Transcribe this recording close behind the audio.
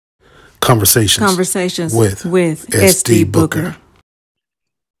Conversations with SD Booker.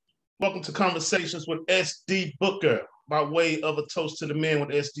 Welcome to Conversations with SD Booker. By way of a toast to the men with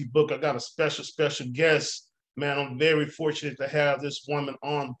SD Booker, I got a special guest. Man, I'm very fortunate to have this woman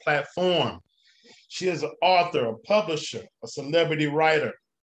on the platform. She is an author, a publisher, a celebrity writer,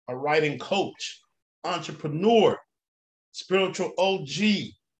 a writing coach, entrepreneur, spiritual OG.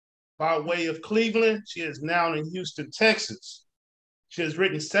 By way of Cleveland, she is now in Houston, Texas. She has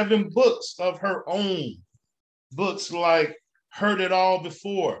written 7 books of her own. Books like Heard It All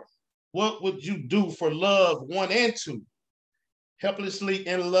Before, What Would You Do for Love 1 and 2, Helplessly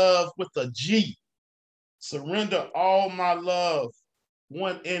in Love with a G, Surrender All My Love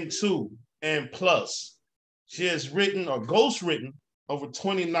 1 and 2, and Plus. She has written or ghostwritten over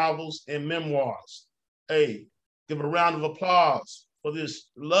 20 novels and memoirs. Hey, give a round of applause for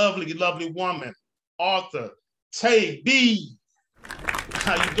this lovely woman, author Tay B.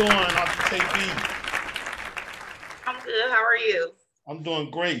 How you doing, Author Tay B? I'm good. How are you? I'm doing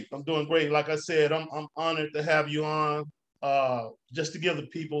great. Like I said, I'm honored to have you on. Just to give the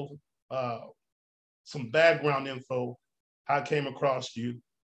people some background info, how I came across you.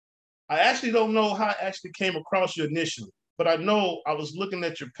 I actually don't know how I actually came across you initially, but I know I was looking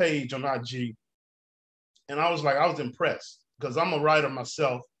at your page on IG, and I was impressed because I'm a writer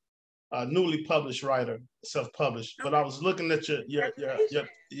myself. Newly published writer, self-published. But I was looking at your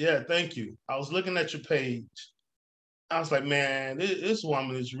thank you. I was looking at your page. I was like, man, this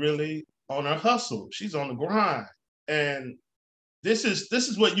woman is really on her hustle. She's on the grind. And this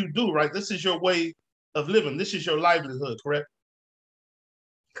is what you do, right? This is your way of living. This is your livelihood, correct?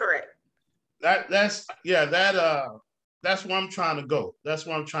 Correct. That's where I'm trying to go. That's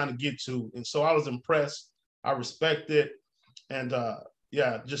where I'm trying to get to. And so I was impressed. I respect it. And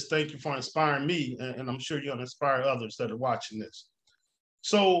just thank you for inspiring me, and I'm sure you're going to inspire others that are watching this.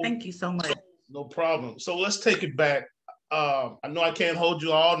 So thank you so much. No problem. So let's take it back. I know I can't hold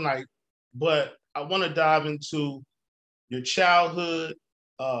you all night, but I want to dive into your childhood,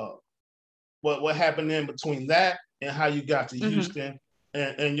 what happened in between that and how you got to Houston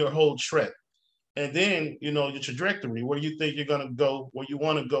and your whole trek. And then, your trajectory, where you think you're going to go, where you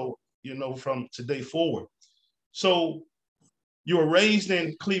want to go, from today forward. So you were raised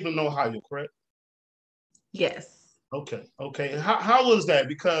in Cleveland, Ohio, correct? Yes. Okay. How was that?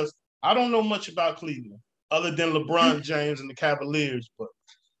 Because I don't know much about Cleveland other than LeBron James and the Cavaliers, but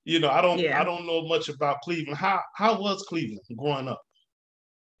I don't know much about Cleveland. How was Cleveland growing up?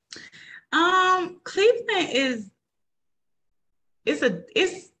 Cleveland it's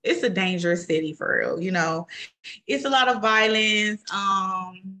a dangerous city for real. It's a lot of violence.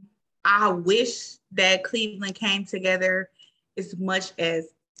 I wish that Cleveland came together as much as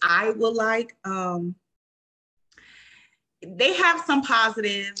I would like. They have some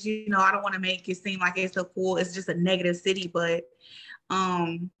positives, I don't want to make it seem like it's so cool. It's just a negative city, but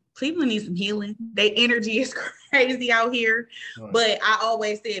Cleveland needs some healing. Their energy is crazy out here. Right. But I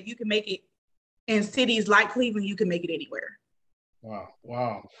always say, if you can make it in cities like Cleveland, you can make it anywhere.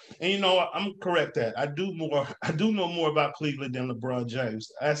 Wow. And I'm correct that I do know more about Cleveland than LeBron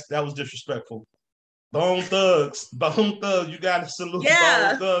James. That was disrespectful. Bone Thugs, you gotta salute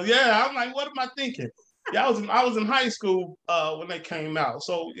Bone Thugs. Yeah, I'm like, what am I thinking? Yeah, I was in high school when they came out.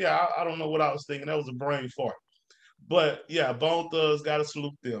 So yeah, I don't know what I was thinking. That was a brain fart. But yeah, Bone Thugs, gotta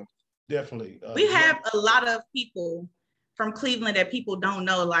salute them. Definitely. We have a lot of people from Cleveland that people don't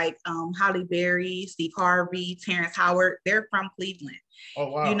know, like Holly Berry, Steve Harvey, Terrence Howard. They're from Cleveland.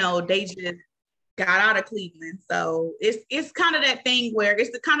 Oh wow. They just got out of Cleveland. So it's kind of that thing where it's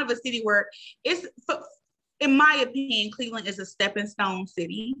the kind of a city where it's, in my opinion, Cleveland is a stepping stone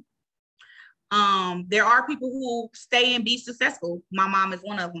city. There are people who stay and be successful. My mom is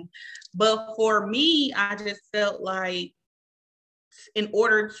one of them. But for me, I just felt like in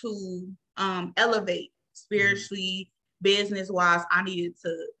order to elevate spiritually, business-wise, I needed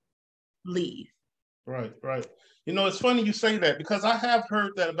to leave. Right. It's funny you say that because I have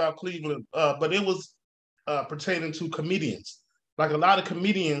heard that about Cleveland, but it was pertaining to comedians. Like a lot of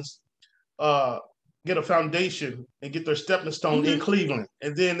comedians get a foundation and get their stepping stone in Cleveland,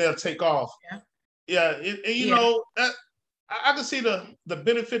 and then they'll take off. That I can see the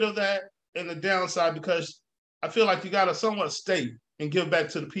benefit of that and the downside, because I feel like you got to somewhat stay and give back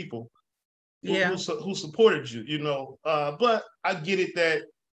to the people who supported you. But I get it that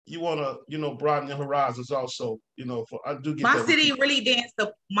you want to, broaden your horizons also, I do get my that.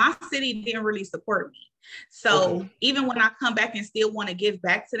 My city didn't really support me. So even when I come back and still want to give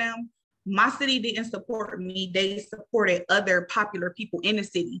back to them, my city didn't support me. They supported other popular people in the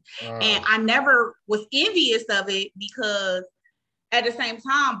city. And I never was envious of it because at the same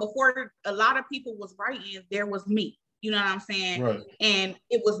time, before a lot of people was writing, there was me. You know what I'm saying? Right. And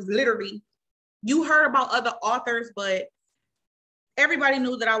it was literally, you heard about other authors, but everybody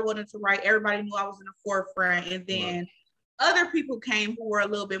knew that I wanted to write. Everybody knew I was in the forefront. And then other people came who were a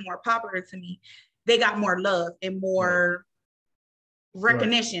little bit more popular to me. They got more love and more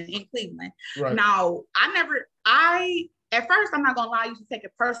recognition in Cleveland. Right. Now, at first, I'm not gonna lie, I used to take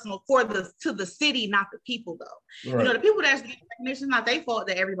it personal to the city, not the people though. Right. You know, the people that's getting recognition, not their fault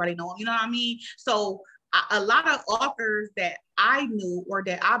that everybody know them. You know what I mean? So a lot of authors that I knew or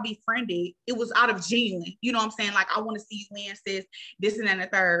that I befriended, it was out of genuine. You know what I'm saying? Like, I want to see you win, sis, this and that and the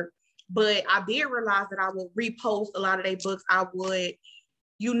third. But I did realize that I would repost a lot of their books. I would,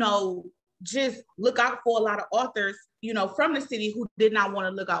 you know, just look out for a lot of authors, you know, from the city who did not want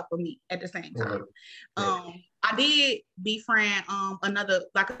to look out for me at the same time. Right. I did befriend another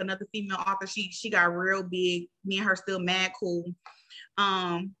female author. She got real big. Me and her still mad cool.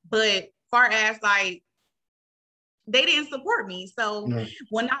 But far as like, they didn't support me. So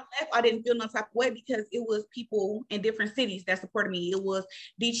when I left, I didn't feel no type of way because it was people in different cities that supported me. It was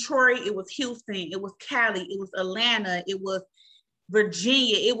Detroit, it was Houston, it was Cali, it was Atlanta, it was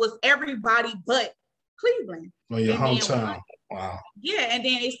Virginia, it was everybody but Cleveland. Well, your hometown. Wow. Yeah, and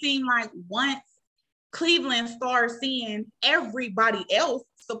then it seemed like once Cleveland started seeing everybody else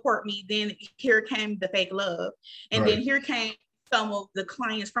support me, then here came the fake love. And then here came some of the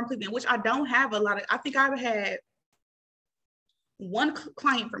clients from Cleveland, which I don't have a lot of. I think I've had one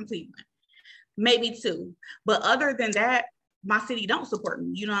client from Cleveland, maybe two. But other than that, my city don't support me.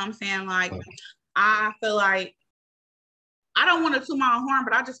 You know what I'm saying? Like, I feel like, I don't want to toot my own horn,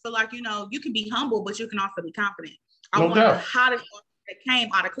 but I just feel like, you know, you can be humble, but you can also be confident. I'm one of the hottest that came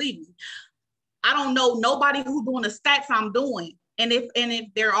out of Cleveland. I don't know nobody who's doing the stats I'm doing. And if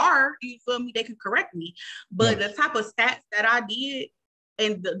there are, you feel me, they can correct me. But the type of stats that I did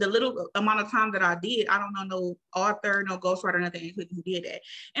and the little amount of time that I did, I don't know no author, no ghostwriter, nothing who did that.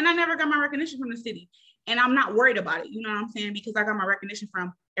 And I never got my recognition from the city. And I'm not worried about it. You know what I'm saying? Because I got my recognition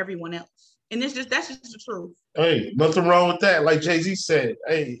from everyone else. And that's just the truth. Hey, nothing wrong with that. Like Jay-Z said,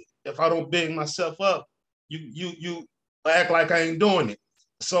 hey, if I don't big myself up, you act like I ain't doing it.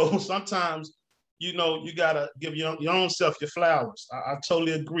 So sometimes, you know, you gotta give your own self your flowers. I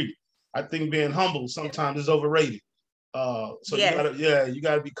totally agree. I think being humble sometimes is overrated. So you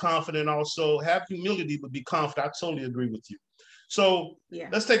gotta be confident. Also have humility, but be confident. I totally agree with you. So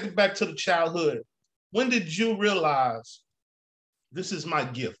let's take it back to the childhood. When did you realize this is my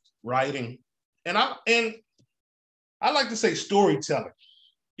gift, writing? And I like to say storytelling.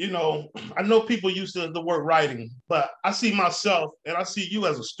 You know, I know people use the word writing, but I see myself and I see you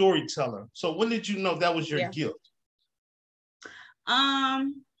as a storyteller. So when did you know that was your gift? I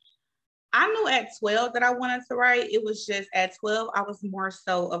knew at 12 that I wanted to write. It was just at 12, I was more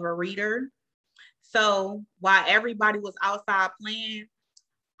so of a reader. So while everybody was outside playing,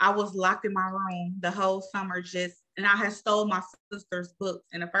 I was locked in my room the whole summer and I had stole my sister's books.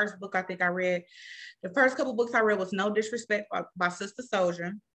 And the first book I think I read, the first couple books I read was No Disrespect by Sister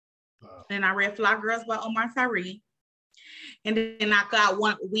Soldier. Wow. And I read Fly Girls by Omar Tyree. And then I got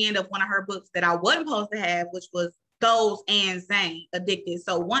wind of one of her books that I wasn't supposed to have, which was Those and Zane, Addicted.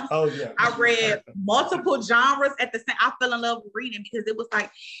 So once I read multiple genres at the same, I fell in love with reading because it was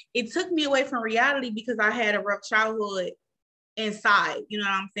like, it took me away from reality because I had a rough childhood inside. You know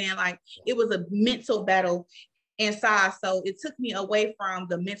what I'm saying? Like, it was a mental battle inside. So it took me away from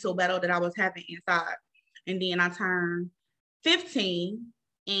the mental battle that I was having inside. And then I turned 15,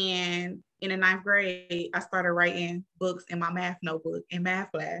 and in the 9th grade, I started writing books in my math notebook in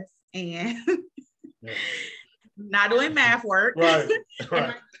math class and not doing math work. Right. And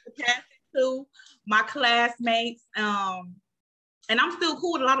I passed it to my classmates. And I'm still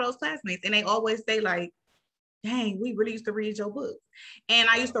cool with a lot of those classmates. And they always say like, dang, we really used to read your book. And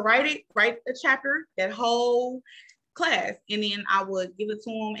I used to write a chapter, that whole class. And then I would give it to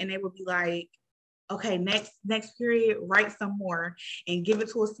them and they would be like, okay, next period, write some more and give it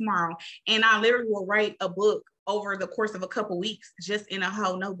to us tomorrow. And I literally will write a book over the course of a couple weeks, just in a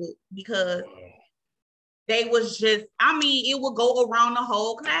whole notebook, because they was just, it would go around the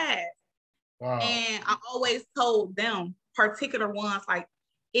whole class. Wow. And I always told them, particular ones, like,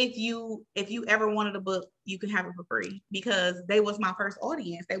 if you ever wanted a book, you can have it for free, because they was my first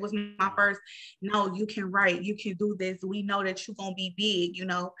audience. They was my first, no, you can write, you can do this. We know that you're going to be big, you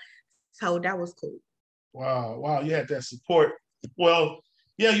know? So that was cool. Wow. You had that support. Well,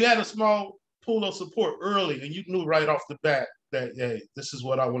 yeah, you had a small pool of support early and you knew right off the bat that, hey, this is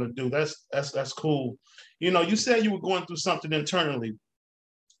what I want to do. That's cool. You know, you said you were going through something internally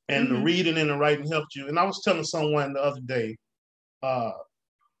and the reading and the writing helped you. And I was telling someone the other day,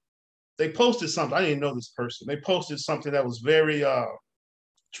 they posted something. I didn't know this person. They posted something that was very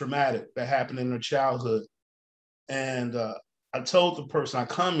traumatic that happened in their childhood. And I told the person, I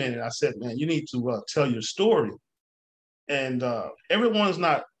commented, I said, man, you need to tell your story. And everyone's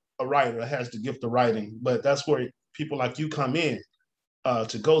not a writer that has the gift of writing, but that's where people like you come in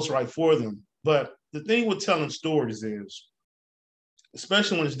to ghostwrite for them. But the thing with telling stories is,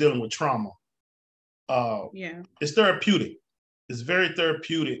 especially when it's dealing with trauma, it's therapeutic. It's very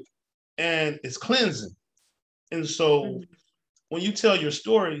therapeutic and it's cleansing. And so when you tell your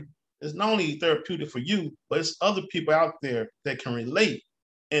story, it's not only therapeutic for you, but it's other people out there that can relate.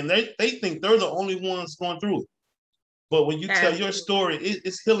 And they think they're the only ones going through it. But when you tell your story,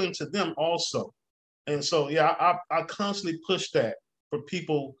 it's healing to them also. And so, yeah, I constantly push that for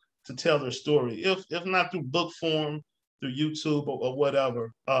people to tell their story. If not through book form, through YouTube or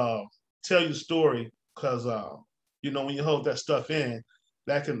whatever, tell your story, because when you hold that stuff in,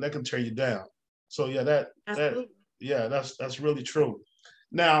 that can tear you down. So yeah, that's really true.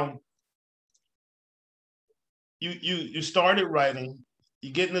 Now, you started writing,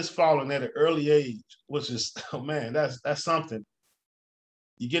 you're getting this following at an early age, which is, oh man, that's something.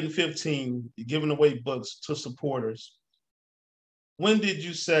 You're getting 15, you're giving away books to supporters. When did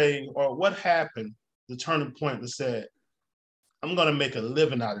you say, or what happened, the turning point that said, I'm going to make a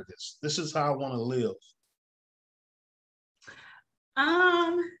living out of this? This is how I want to live.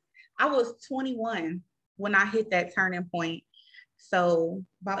 I was 21 when I hit that turning point. So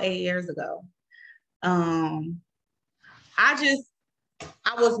about 8 years ago. I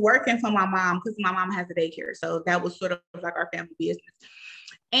was working for my mom because my mom has a daycare. So that was sort of like our family business.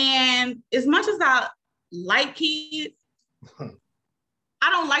 And as much as I like kids, I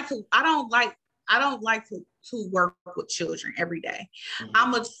don't like to work with children every day. Mm-hmm.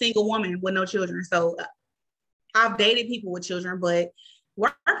 I'm a single woman with no children. So I've dated people with children, but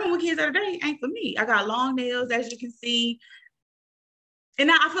working with kids every day ain't for me. I got long nails, as you can see.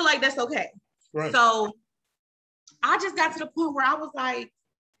 And I feel like that's okay. Right. So I just got to the point where I was like,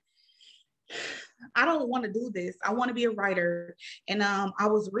 I don't want to do this. I want to be a writer. And I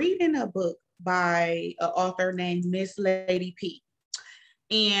was reading a book by an author named Miss Lady P.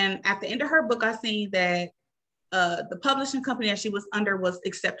 And at the end of her book, I seen that the publishing company that she was under was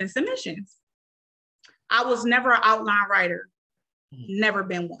accepting submissions. I was never an outline writer, never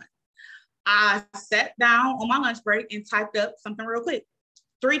been one. I sat down on my lunch break and typed up something real quick,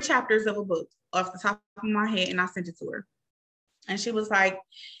 3 chapters of a book off the top of my head, and I sent it to her. And she was like,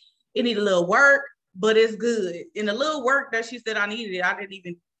 it needed a little work, but it's good. And the little work that she said I needed, I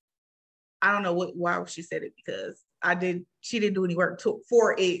don't know why she said it, because she didn't do any work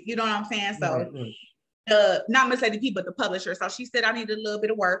for it. You know what I'm saying? So not Miss Lady P, but the publisher. So she said I needed a little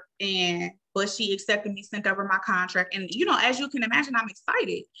bit of work, but she accepted me, sent over my contract. And as you can imagine, I'm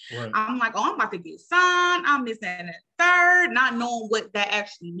excited. Right. I'm like, I'm about to get signed. I'm missing a third, not knowing what that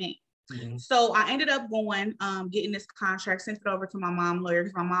actually meant. Mm-hmm. So I ended up going, getting this contract, sent it over to my mom lawyer,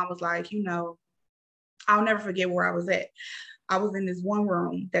 because my mom was like, I'll never forget where I was at. I was in this one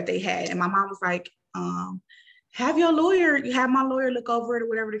room that they had, and my mom was like, have my lawyer look over it, or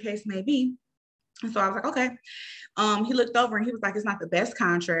whatever the case may be. And so I was like, okay. He looked over and he was like, it's not the best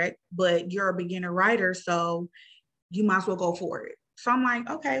contract, but you're a beginner writer, so you might as well go for it. So I'm like,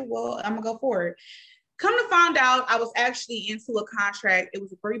 okay, well, I'm gonna go for it. Come to find out, I was actually into a contract. It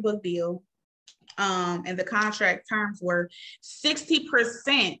was a 3-book deal. And the contract terms were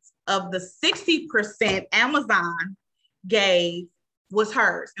 60% of the 60% Amazon gave was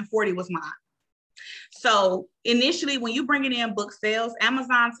hers and 40 was mine. So initially, when you bring it in book sales,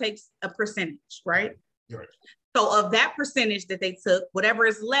 Amazon takes a percentage, right? Right. So of that percentage that they took, whatever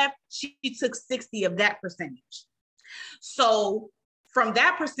is left, she took 60 of that percentage. So from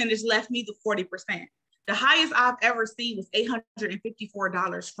that percentage left me the 40%. The highest I've ever seen was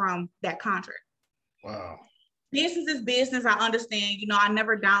 $854 from that contract. Wow. Business is business. I understand. I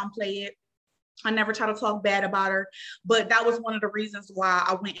never downplay it. I never try to talk bad about her, but that was one of the reasons why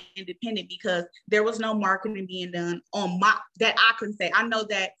I went independent, because there was no marketing being done that I couldn't say. I know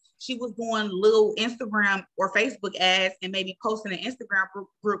that she was doing little Instagram or Facebook ads and maybe posting in Instagram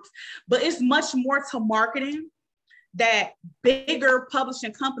groups, but it's much more to marketing that bigger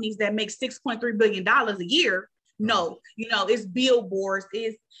publishing companies that make $6.3 billion a year. No, it's billboards,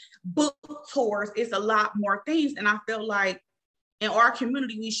 it's book tours, it's a lot more things. And I feel like in our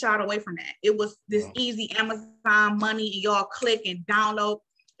community, we shied away from that. It was this easy Amazon money and y'all click and download.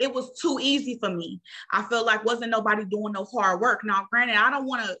 It was too easy for me. I felt like wasn't nobody doing no hard work. Now, granted, I don't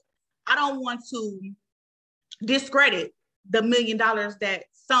want to discredit the $1 million that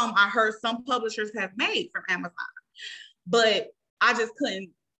I heard some publishers have made from Amazon. But I just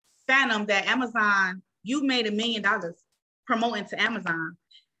couldn't fathom that Amazon, you made $1 million promoting to Amazon.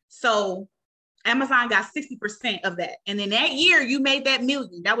 So Amazon got 60% of that. And in that year, you made that $1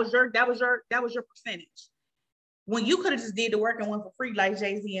 million. That was your percentage. When you could have just did the work and went for free, like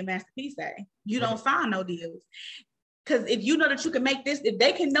Jay-Z and Master P say. You don't sign no deals. Because if you know that you can make this, if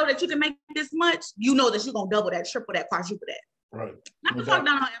they can know that you can make this much, you know that you're going to double that, triple that, quadruple that. Right. Not to talk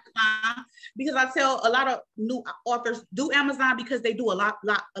down on Amazon, because I tell a lot of new authors, do Amazon because they do a lot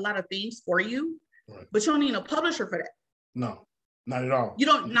of things for you, right. But you don't need a publisher for that. No, not at all. You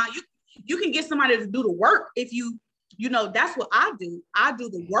don't. Now you can get somebody to do the work if you know. That's what I do. I do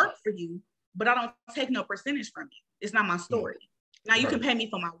the work for you, but I don't take no percentage from you. It's not my story. Now you can pay me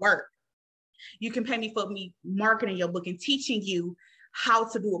for my work. You can pay me for me marketing your book and teaching you how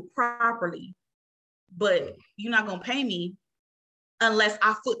to do it properly, but you're not gonna pay me unless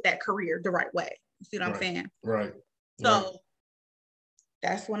I foot that career the right way. You see what I'm saying? Right. So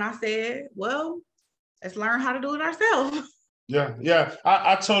that's when I said, well, let's learn how to do it ourselves. Yeah.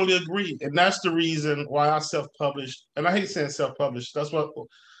 I totally agree. And that's the reason why I self-published. And I hate saying self-published. That's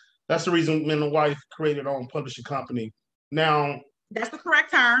the reason me and the wife created our own publishing company. Now, that's the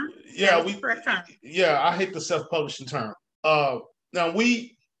correct term. Yeah, correct term. Yeah, I hate the self-publishing term. Now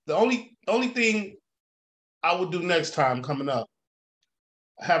the only thing I would do next time coming up,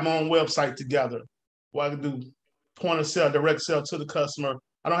 have my own website together where I can do point of sale, direct sale to the customer.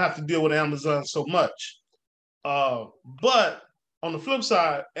 I don't have to deal with Amazon so much. But on the flip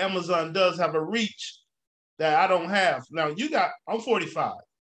side, Amazon does have a reach that I don't have. Now I'm 45,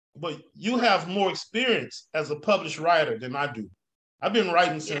 but you have more experience as a published writer than I do. I've been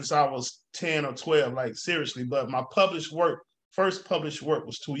writing since I was 10 or 12, like seriously, but my first published work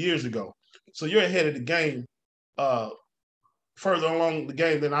was 2 years ago. So you're ahead of the game, further along the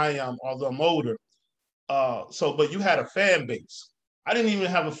game than I am, although I'm older. But you had a fan base. I didn't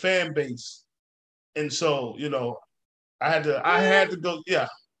even have a fan base. And so, I had to go, yeah.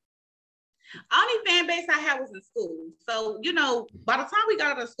 Only fan base I had was in school. So, by the time we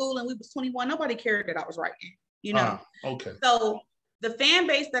got out of school and we was 21, nobody cared that I was writing, Okay. So the fan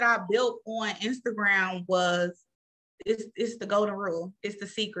base that I built on Instagram it's the golden rule. It's the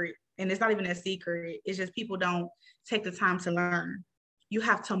secret. And it's not even a secret. It's just people don't take the time to learn. You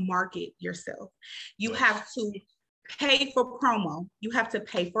have to market yourself. You have to pay for promo. You have to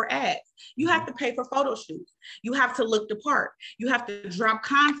pay for ads. You have to pay for photo shoots. You have to look the part. You have to drop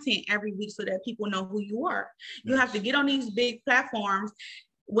content every week so that people know who you are. You have to get on these big platforms.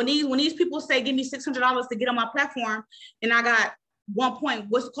 When these people say, give me $600 to get on my platform, and I got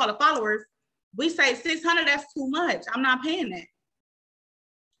followers, we say 600, that's too much. I'm not paying that.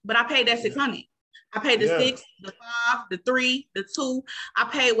 But I paid that 600. I paid the 6, the 5, the 3, the 2. I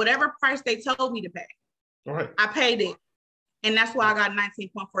paid whatever price they told me to pay. All right. I paid it. And that's why I got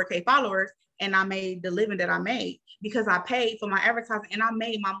 19.4K followers, and I made the living that I made because I paid for my advertising, and I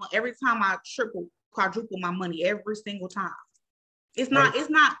made my money every time. I quadruple my money every single time. It's not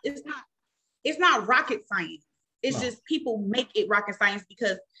rocket science. It's just people make it rocket science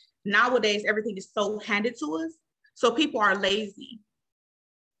because nowadays everything is so handed to us. So people are lazy.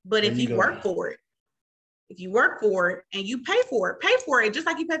 But if you work for it and you pay for it just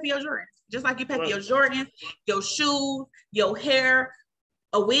like you pay for your Jordans. Just like you pay for your Jordans, your shoes, your hair.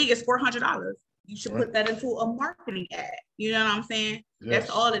 A wig is $400. You should put that into a marketing ad. You know what I'm saying? Yes.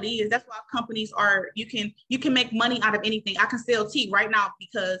 That's all it is. That's why companies you can make money out of anything. I can sell tea right now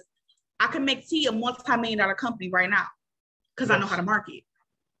because I can make tea a multi-million-dollar company right now because I know how to market.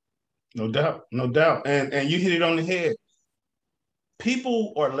 No doubt. And you hit it on the head.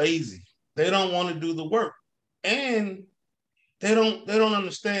 People are lazy. They don't want to do the work. And they don't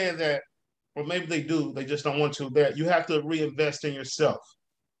understand that, or maybe they do, they just don't want to, that you have to reinvest in yourself.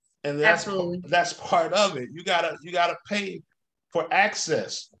 And that's part of it. You gotta pay for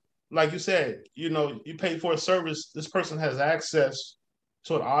access. Like you said, you pay for a service. This person has access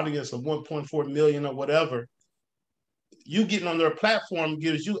to an audience of 1.4 million or whatever. You getting on their platform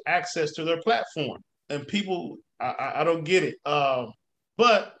gives you access to their platform. And people, I don't get it.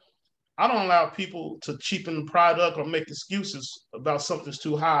 But I don't allow people to cheapen the product or make excuses about something's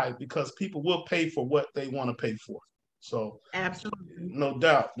too high because people will pay for what they want to pay for. So absolutely, no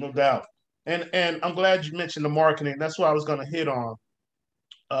doubt. And I'm glad you mentioned the marketing. That's what I was going to hit on.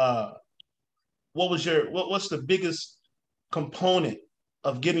 What's the biggest component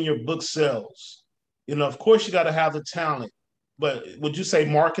of getting your book sales? Of course you got to have the talent, but would you say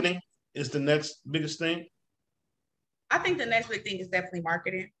marketing is the next biggest thing? I think the next big thing is definitely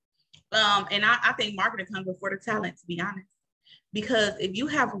marketing. And I think marketing comes before the talent, to be honest. Because if you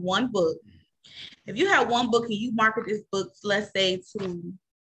have one book If you have one book and you market this book, let's say to,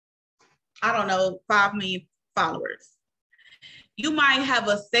 I don't know, 5 million followers, you might have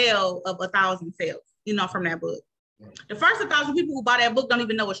a sale of 1,000 sales, from that book. Right. The first 1,000 people who buy that book don't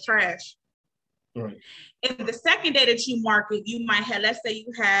even know it's trash. Right. And the second day that you market, you might have, let's say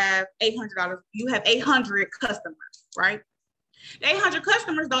you have $800, you have 800 customers, right? The 800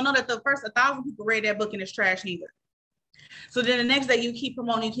 customers don't know that the first 1,000 people read that book and it's trash either. So then the next day you keep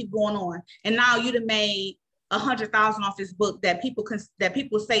promoting, you keep going on. And now you'd have made 100,000 off this book that people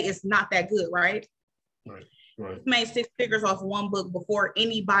say is not that good, right? Right. Right. You made 6 figures off one book before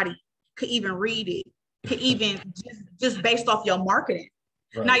anybody could even read it, could even just based off your marketing.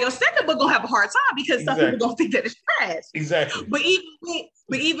 Right. Now your second book gonna have a hard time because some people gonna think that it's trash. Exactly. But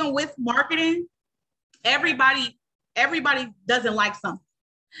even with marketing, everybody doesn't like something.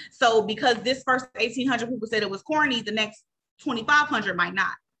 So because this first 1,800 people said it was corny, the next 2,500 might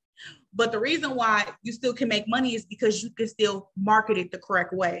not. But the reason why you still can make money is because you can still market it the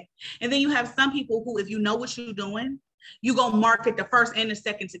correct way. And then you have some people who, if you know what you're doing, you gonna market the first and the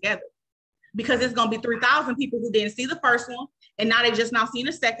second together. Because it's gonna be 3,000 people who didn't see the first one, and now they just now seen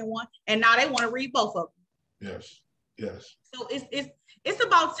the second one, and now they want to read both of them. Yes, yes. So it's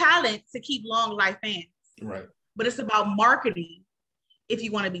about talent to keep long life fans. Right. But it's about marketing, if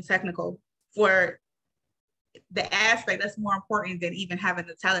you want to be technical, for the aspect that's more important than even having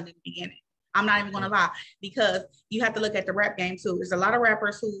the talent in the beginning. I'm not even gonna lie, because you have to look at the rap game too. There's a lot of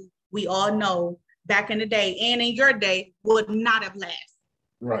rappers who we all know back in the day and in your day would not have lasted.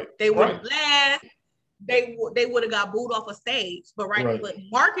 Right. They wouldn't last. They would have got booed off a stage. But but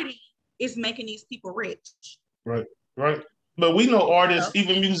marketing is making these people rich. Right. Right. But we know artists,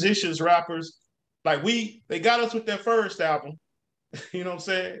 even musicians, rappers, like they got us with their first album. You know what I'm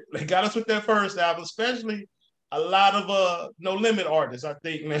saying? They got us with their first album, especially a lot of No Limit artists, I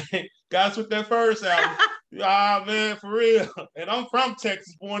think, man. Got us with their first album. Man, for real. And I'm from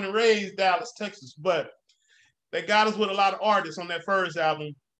Texas, born and raised Dallas, Texas, but they got us with a lot of artists on that first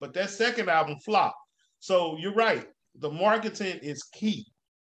album, but that second album flopped. So you're right. The marketing is key.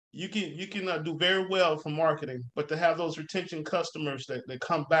 You can do very well from marketing, but to have those retention customers that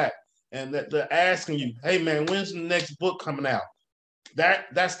come back and that they're asking you, hey man, when's the next book coming out?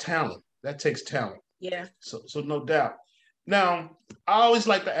 That's talent. That takes talent. Yeah. So no doubt. Now, I always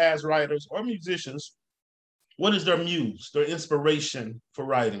like to ask writers or musicians, what is their muse, their inspiration for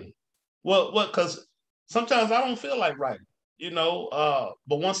writing? What? Because sometimes I don't feel like writing, but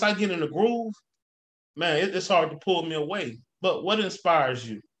once I get in the groove, man, it's hard to pull me away. But what inspires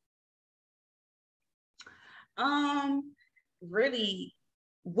you?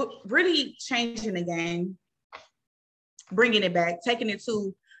 Really changing the game, bringing it back, taking it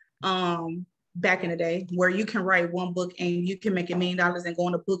to back in the day where you can write one book and you can make $1 million and go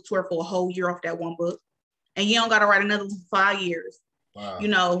on a book tour for a whole year off that one book, and you don't got to write another one for 5 years.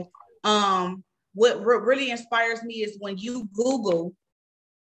 Wow. What really inspires me is when you Google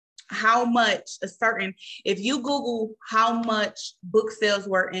how much if you Google how much book sales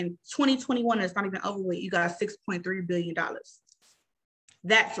were in 2021, it's not even over with, you got $6.3 billion.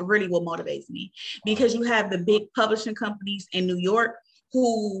 That's really what motivates me, because you have the big publishing companies in New York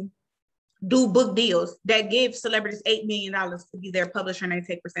who do book deals that give celebrities $8 million to be their publisher, and they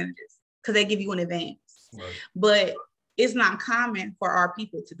take percentages because they give you an advance. Right. But it's not common for our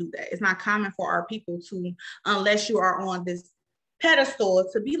people to do that. It's not common for our people to, unless you are on this pedestal,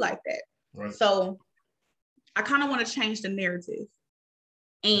 to be like that. Right. So I kind of want to change the narrative,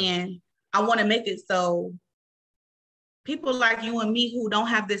 and I want to make it so people like you and me who don't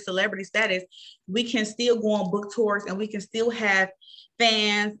have this celebrity status, we can still go on book tours, and we can still have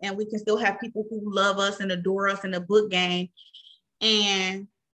fans, and we can still have people who love us and adore us in the book game, and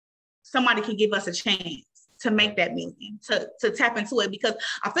somebody can give us a chance to make that million, to tap into it, because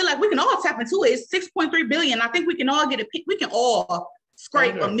I feel like we can all tap into it. It's 6.3 billion. I think we can all get a pick. We can all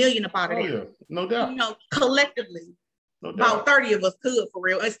scrape $1 million up out of there. Yeah. No doubt. Collectively, about 30 of us could, for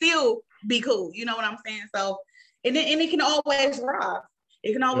real, and still be cool. You know what I'm saying? So, and it can always rise.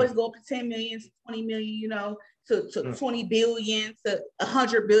 It can always go up to 10 million, to 20 million, to 20 billion, to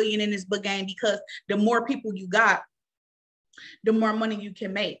 100 billion in this book game, because the more people you got, the more money you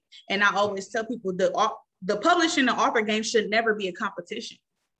can make. And I always tell people the publishing and author game should never be a competition,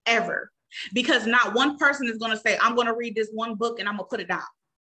 ever. Because not one person is going to say, I'm going to read this one book and I'm going to put it down.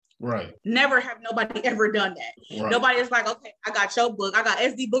 Right. Never have nobody ever done that. Right. Nobody is like, okay, I got your book, I got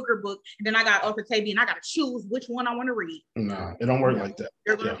SD Booker book, and then I got Author Tavi, and I got to choose which one I want to read. No, it don't work like that.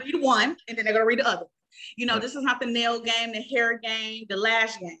 They're going to read one, and then they're going to read the other. This is not the nail game, the hair game, the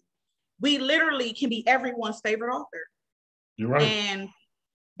lash game. We literally can be everyone's favorite author. You're right. And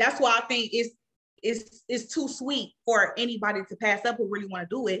that's why I think it's too sweet for anybody to pass up who really want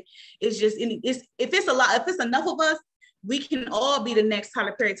to do it. It's just if it's enough of us, we can all be the next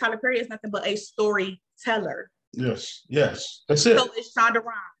Tyler Perry. Tyler Perry is nothing but a storyteller. Yes, that's it. So it's Shonda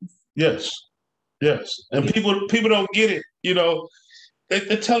Rhimes. Yes, and people don't get it.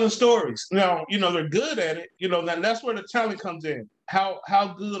 They're telling stories. Now, they're good at it. And that's where the talent comes in.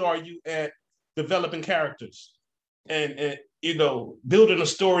 How good are you at developing characters and building a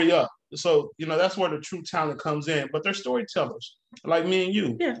story up? So, that's where the true talent comes in. But they're storytellers, like me and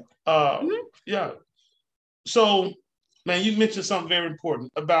you. Yeah. Yeah. So, man, you mentioned something very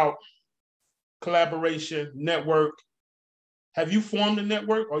important about collaboration, network. Have you formed a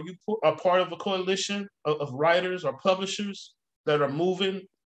network? Are you a part of a coalition of writers or publishers that are moving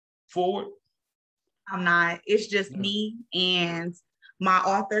forward? I'm not. It's just me and my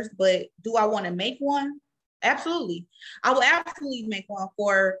authors. But do I want to make one? Absolutely. I will absolutely make one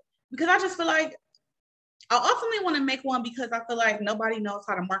because I just feel like I ultimately want to make one because I feel like nobody knows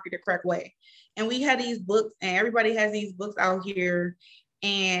how to market the correct way. And we had these books and everybody has these books out here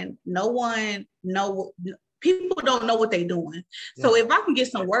and people don't know what they're doing. Yeah. So if I can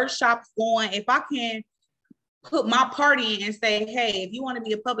get some workshops going, if I can put my part in and say, hey, if you want to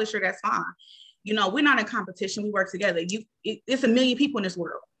be a publisher, that's fine. We're not in competition. We work together. It's a million people in this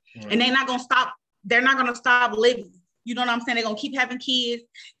world. Right. And they're not going to stop. They're not going to stop living. You know what I'm saying? They're going to keep having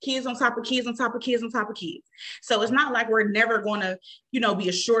kids on top of kids on top of kids on top of kids. So it's not like we're never going to, be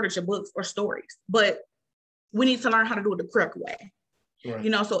a shortage of books or stories, but we need to learn how to do it the correct way.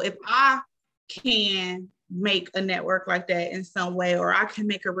 Right. So if I can make a network like that in some way, or I can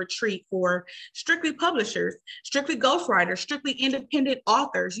make a retreat for strictly publishers, strictly ghostwriters, strictly independent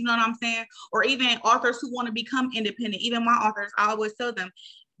authors, you know what I'm saying? Or even authors who want to become independent. Even my authors, I always tell them,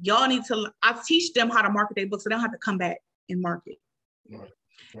 I teach them how to market their books so they don't have to come back and market.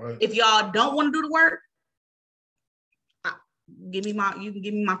 Right. If y'all don't want to do the work, you can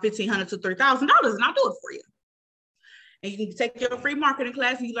give me my $1,500 to $3,000 and I'll do it for you. And you can take your free marketing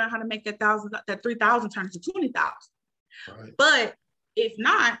class and you learn how to make that $3,000 turn into $20,000. Right. But if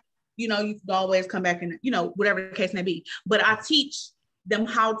not, you can always come back and, whatever the case may be. But I teach them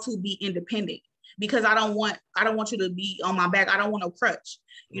how to be independent because I don't want you to be on my back. I don't want no crutch.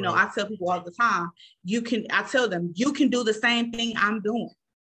 Right. I tell people all the time, I tell them, you can do the same thing I'm doing.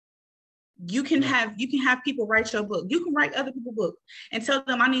 You can have people write your book. You can write other people's books and tell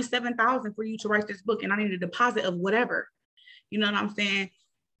them I need $7,000 for you to write this book and I need a deposit of whatever. You know what I'm saying?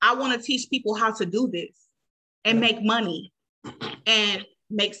 I want to teach people how to do this and make money and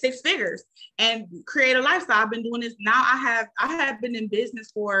make six figures and create a lifestyle. I've been doing this now. I have been in business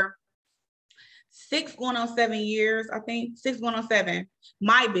for 6 going on 7 years. I think 6 going on 7,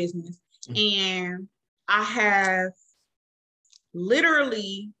 my business. And I have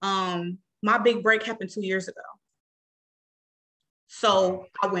literally, my big break happened 2 years ago. So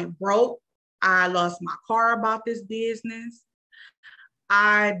I went broke. I lost my car about this business.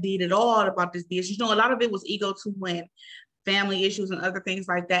 I did it all about this business. A lot of it was ego to win, family issues and other things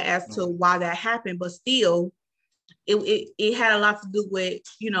like that as to why that happened. But still, it had a lot to do with,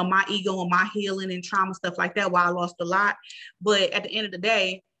 my ego and my healing and trauma, stuff like that, why I lost a lot. But at the end of the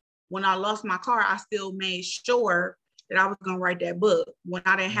day, when I lost my car, I still made sure that I was going to write that book. When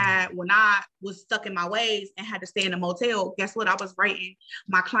I was stuck in my ways and had to stay in a motel, guess what? I was writing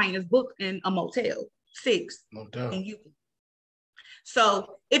my client's book in a motel, 6. No doubt. And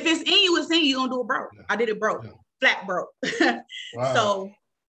so if it's in you, it's in you, you're going to do it broke. Yeah. I did it broke, flat broke. Wow. So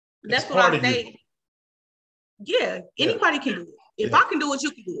that's what I say. Yeah, anybody can do it. If I can do it,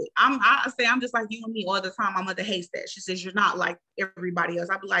 you can do it. I'm just like you and me all the time. My mother hates that. She says, you're not like everybody else.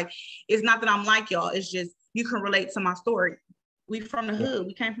 I be like, it's not that I'm like y'all. It's just, you can relate to my story. We from the hood.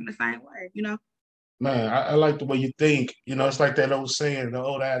 We came from the same way, Man, I like the way you think. It's like that old saying, the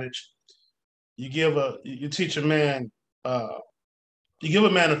old adage. You teach a man, you give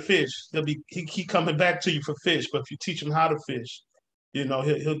a man a fish, he keep coming back to you for fish. But if you teach him how to fish,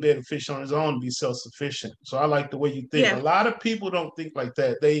 he'll be able to fish on his own and be self-sufficient. So I like the way you think. Yeah. A lot of people don't think like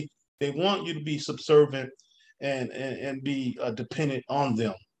that. They want you to be subservient and be dependent on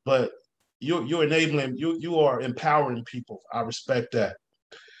them. But you're enabling, you are empowering people. I respect that.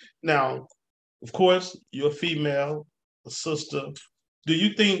 Now, of course, you're a female, a sister. Do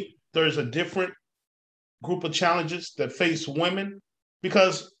you think there's a different group of challenges that face women?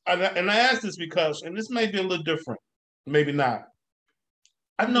 Because, and I ask this because, and this may be a little different, maybe not.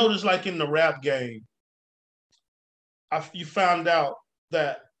 I've noticed, like in the rap game, you found out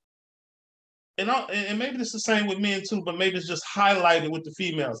that, and maybe it's the same with men too, but maybe it's just highlighted with the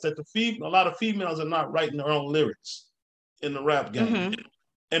females, that a lot of females are not writing their own lyrics in the rap game. Mm-hmm.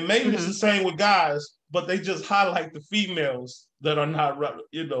 And maybe it's the same with guys, but they just highlight the females that are not,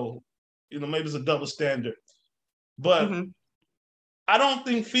 maybe it's a double standard. But I don't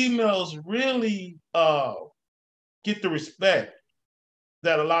think females really get the respect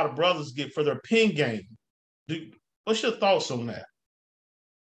that a lot of brothers get for their pen game. What's your thoughts on that?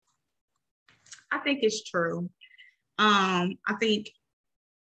 I think it's true. I think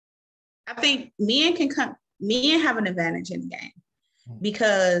men have an advantage in the game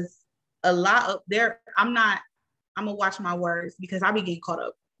because I'm gonna watch my words because I be getting caught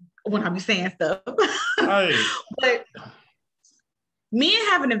up when I be saying stuff. Right. But men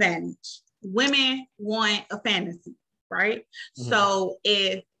have an advantage. Women want a fantasy, right? So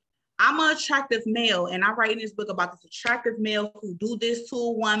if I'm an attractive male and I write in this book about this attractive male who do this to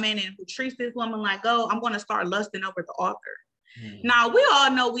a woman and who treats this woman like, oh, I'm going to start lusting over the author. Now, we all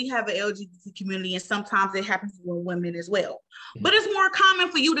know we have an LGBT community and sometimes it happens with women as well. But it's more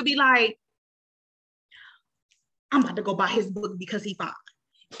common for you to be like, I'm about to go buy his book because he fine.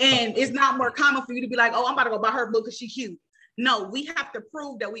 And it's not more common for you to be like, oh, I'm about to go buy her book because she's cute. No, we have to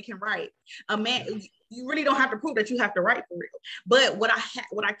prove that we can write. A man, you really don't have to prove that you have to write for real. But what I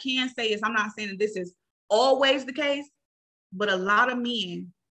can say is, I'm not saying that this is always the case, but a lot of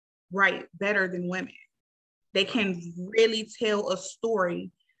men write better than women. They can really tell a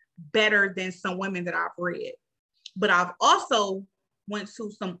story better than some women that I've read. But I've also went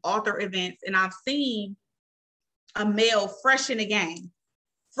to some author events and I've seen a male fresh in the game,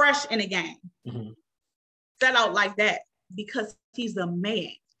 sell out like that because he's a man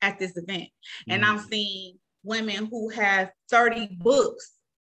at this event. And I've seen women who have 30 books,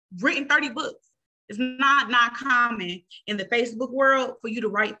 written 30 books. It's not common in the Facebook world for you to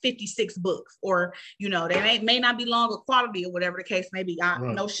write 56 books, or, they may not be long or quality or whatever the case may be.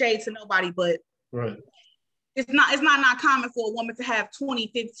 No shade to nobody, but it's not common for a woman to have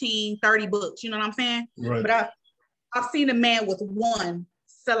 20, 15, 30 books. You know what I'm saying? Right. But I've seen a man with one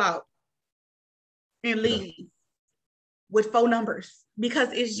sell out and leave with 4 numbers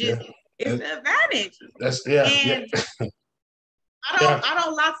because it's just it's an advantage. I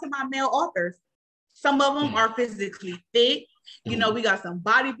don't lie to my male authors. Some of them are physically fit. We got some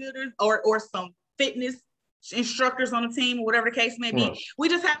bodybuilders or some fitness instructors on the team or whatever the case may be. We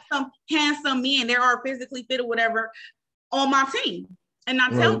just have some handsome men that are physically fit or whatever on my team. And I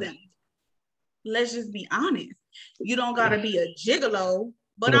tell them, let's just be honest. You don't got to be a gigolo,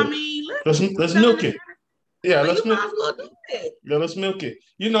 but I mean, let's milk it. Yeah, let's milk it. Yeah, let's milk it.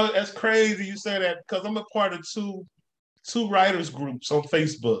 That's crazy you say that because I'm a part of two writers groups on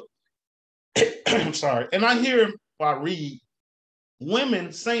Facebook. I'm sorry. And I read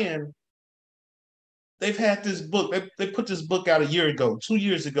women saying they've had this book. They put this book out 2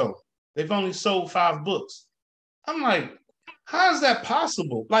 years ago. They've only sold 5 books. I'm like, how is that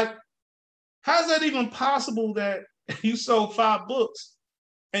possible? Like, how is that even possible that you sold 5 books?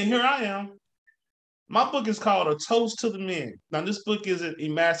 And here I am. My book is called A Toast to the Men. Now, this book isn't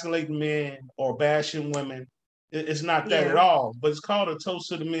emasculating men or bashing women. It's not that at all, but it's called A Toast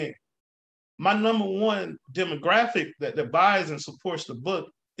to the Men. My number one demographic that buys and supports the book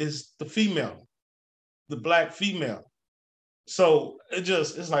is the female, the Black female. So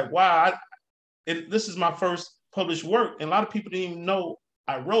it's like, wow, this is my first published work. And a lot of people didn't even know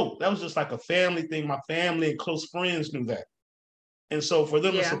I wrote. That was just like a family thing. My family and close friends knew that. And so for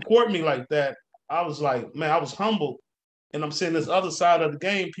them to support me like that, I was like, man, I was humbled. And I'm seeing this other side of the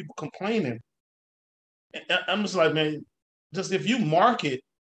game, people complaining. And I'm just like, man, just if you market,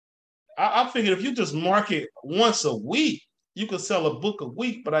 I figured if you just market once a week, you could sell a book a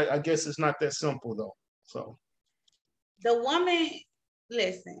week, but I guess it's not that simple though. So the woman,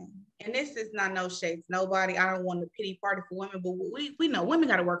 listen, and this is not no shade to nobody. I don't want a pity party for women, but we know women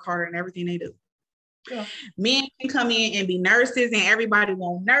got to work harder in everything they do. Yeah. Men can come in and be nurses and everybody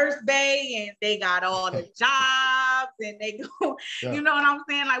want nurse bay and they got all the jobs and they go, you know what I'm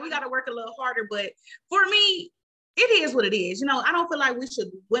saying? Like we got to work a little harder, but for me, it is what it is. I don't feel like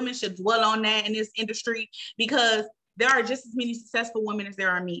women should dwell on that in this industry because there are just as many successful women as there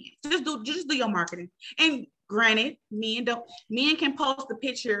are men. Just do your marketing. And granted, men can post a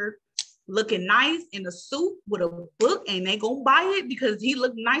picture looking nice in a suit with a book and they gonna buy it because he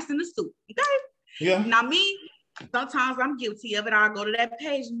looked nice in the suit. Okay. Yeah. Now me, sometimes I'm guilty of it. I'll go to that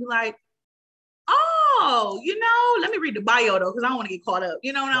page and be like, oh, let me read the bio though, because I don't want to get caught up.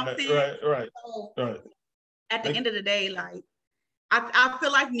 You know what I'm saying? Right. So, at the end of the day, like I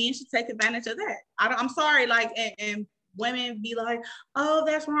feel like men should take advantage of that. I'm sorry, like and women be like, oh,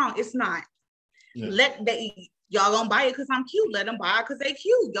 that's wrong. It's not. Yeah. y'all gonna buy it because I'm cute. Let them buy it because they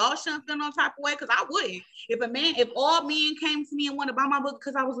cute. Y'all shouldn't feel no type of way because I wouldn't. If all men came to me and wanted to buy my book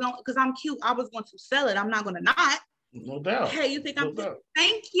because I'm cute, I was going to sell it. I'm not gonna not. No doubt. Hey, you think I'm cute?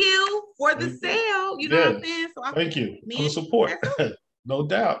 Thank you for the sale. You know what I'm saying? So thank you for the support. No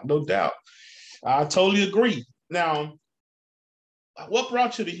doubt, no doubt. I totally agree. Now, what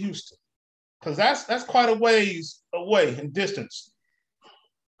brought you to Houston? Because that's quite a ways away in distance.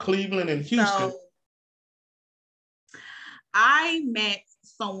 Cleveland and Houston. So, I met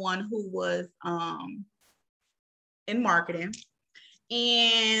someone who was in marketing,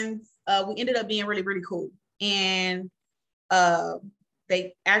 and we ended up being really, really cool. And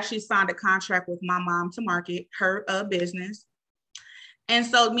they actually signed a contract with my mom to market her business. And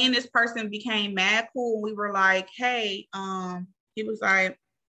so me and this person became mad cool. And we were like, hey, he was like,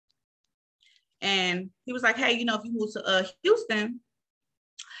 hey, you know, if you move to Houston,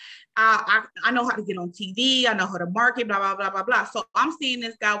 I know how to get on TV. I know how to market, blah, blah, blah, blah, blah. So I'm seeing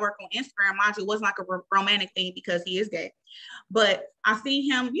this guy work on Instagram. Mind you, it wasn't like a romantic thing because he is gay. But I see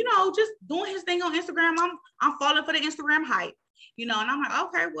him, you know, just doing his thing on Instagram. I'm falling for the Instagram hype, you know, and I'm like,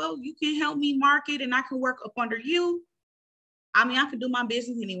 okay, well, you can help me market and I can work up under you. I mean, I can do my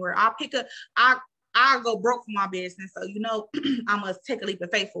business anywhere. I'll go broke for my business. So, you know, I must take a leap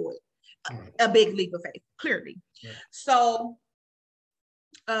of faith for it. A big leap of faith, clearly. Yeah. So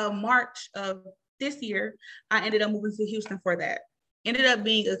March of this year, I ended up moving to Houston for that. Ended up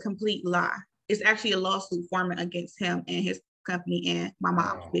being a complete lie. It's actually a lawsuit forming against him and his company and my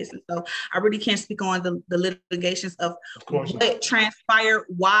mom's business. So I really can't speak on the litigations of what transpired,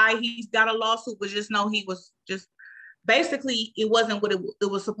 why he's got a lawsuit, but just know he was just basically, it wasn't what it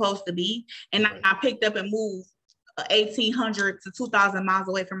was supposed to be. And I picked up and moved 1,800 to 2,000 miles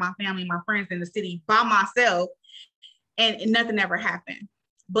away from my family, my friends in the city by myself, and nothing ever happened.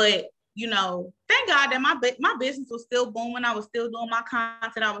 But, you know, thank God that my business was still booming. I was still doing my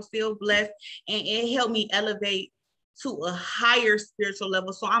content. I was still blessed, and it helped me elevate to a higher spiritual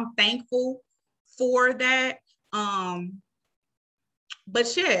level. So I'm thankful for that.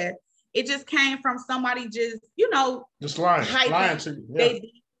 But yeah, it just came from somebody just, you know, just lying to you.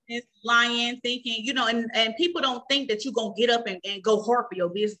 Lying, thinking, you know, and people don't think that you're going to get up and go hard for your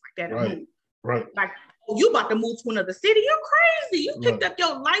business like that. Right. Like, oh, you about to move to another city. You're crazy. You picked up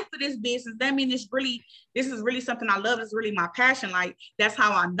your life for this business. That means this is really something I love. It's really my passion. Like, that's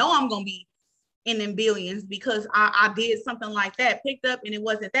how I know I'm going to be in them billions, because I did something like that, picked up, and it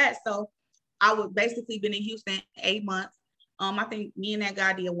wasn't that. So I would basically been in Houston 8 months. I think me and that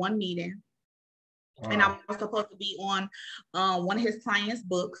guy did one meeting. And I was supposed to be on one of his clients'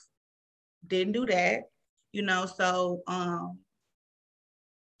 books. Didn't do that, you know. So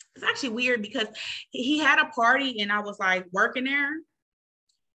it's actually weird because he had a party and I was like working there,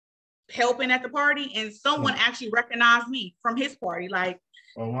 helping at the party, and someone actually recognized me from his party. Like,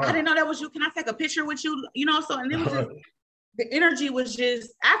 I didn't know that was you. Can I take a picture with you? You know, so, and it was just, the energy was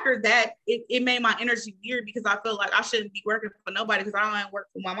just, after that, it made my energy weird because I felt like I shouldn't be working for nobody because I don't work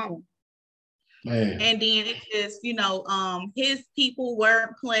for my mama. Man. And then it just, you know, his people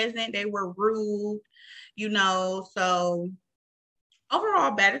weren't pleasant. They were rude, you know, so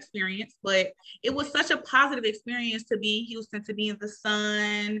overall bad experience, but it was such a positive experience to be in Houston, to be in the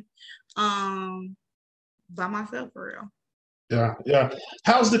sun, by myself, for real. Yeah.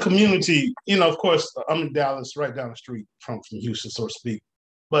 How's the community? You know, of course, I'm in Dallas, right down the street from Houston, so to speak.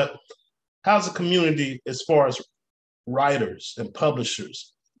 But how's the community as far as writers and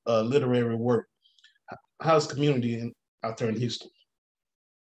publishers, literary work? How's the community out there in Houston?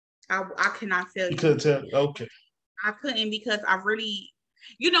 I cannot tell you. You couldn't tell? Okay. I couldn't, because I really,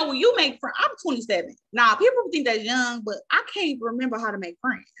 you know, when you make friends, I'm 27. Now, people think that's young, but I can't remember how to make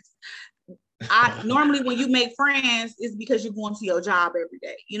friends. Normally when you make friends, it's because you're going to your job every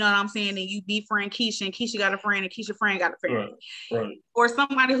day. You know what I'm saying? And you befriend Keisha, and Keisha got a friend, and Keisha friend got a friend. Right. Or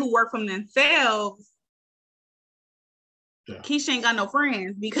somebody who work from themselves. Yeah. Keisha ain't got no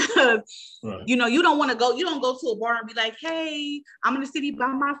friends because, you know, you don't go to a bar and be like, hey, I'm in the city by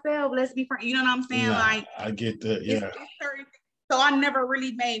myself, let's be friends. You know what I'm saying? Like, I get that, yeah. So I never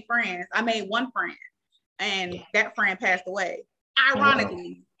really made friends. I made one friend, and that friend passed away,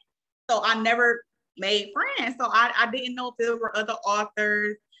 ironically. So I never made friends. So I didn't know if there were other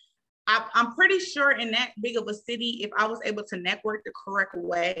authors. I'm pretty sure in that big of a city, if I was able to network the correct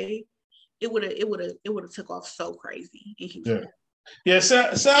way, it would have took off so crazy in Houston. Yeah.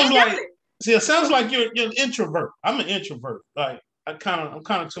 Sounds like you're an introvert. I'm an introvert. Like I'm kind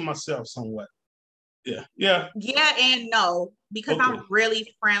of to myself somewhat. Yeah and no, because I'm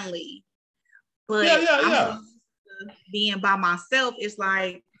really friendly. But I'm used to being by myself. It's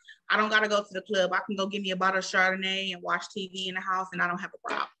like I don't got to go to the club. I can go get me a bottle of Chardonnay and watch TV in the house, and I don't have a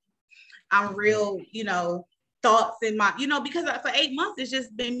problem. I'm real, thoughts in my, because for 8 months, it's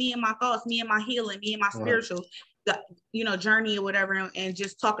just been me and my thoughts, me and my healing, me and my spiritual, journey or whatever, and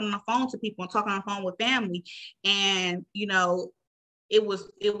just talking on the phone to people and talking on the phone with family. And, it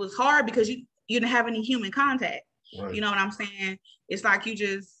was hard because you didn't have any human contact. Right. You know what I'm saying? It's like you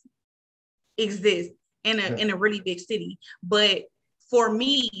just exist in a really big city. But for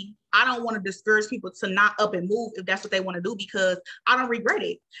me, I don't want to discourage people to not up and move if that's what they want to do, because I don't regret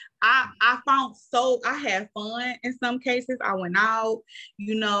it. I had fun in some cases. I went out,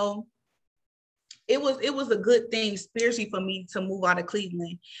 it was a good thing spiritually for me to move out of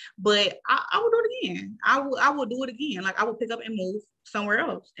Cleveland, but I will do it again. I will do it again. Like I will pick up and move somewhere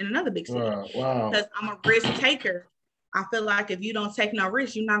else in another big city. Wow. Because I'm a risk taker. I feel like if you don't take no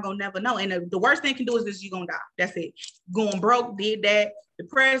risk, you're not gonna never know. And the worst thing you can do is this: you're gonna die. That's it. Going broke, did that.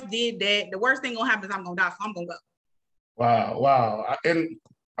 Depressed, did that. The worst thing gonna happen is I'm gonna die, so I'm gonna go. Wow. And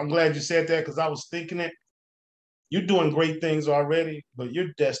I'm glad you said that, because I was thinking it. You're doing great things already, but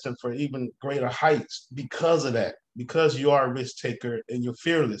you're destined for even greater heights because of that, because you are a risk taker and you're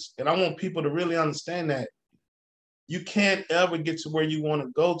fearless. And I want people to really understand that you can't ever get to where you want to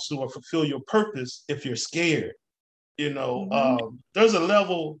go to or fulfill your purpose if you're scared. There's a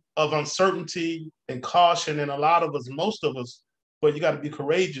level of uncertainty and caution in a lot of us, most of us, but you got to be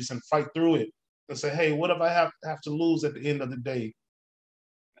courageous and fight through it and say, hey, what if I have to lose at the end of the day?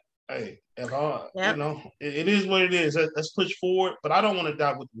 Hey, it is what it is. Let's push forward, but I don't want to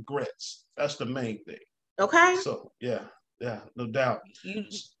die with regrets. That's the main thing. Okay. So yeah, no doubt.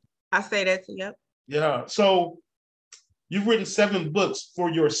 I say that to you. Yeah. So you've written 7 books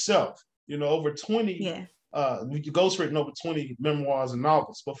for yourself. Over 20. Yeah. You ghostwritten over 20 memoirs and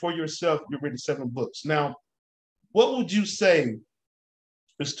novels, but for yourself, you've written 7 books. Now, what would you say?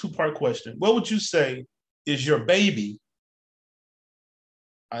 It's a 2-part question. What would you say is your baby?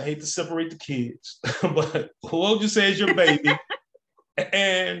 I hate to separate the kids, but what would you say is your baby?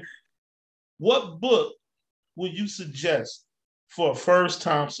 And what book would you suggest for a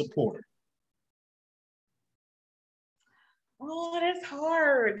first-time supporter? Oh, that's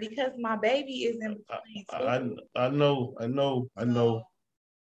hard because my baby is in between. I know.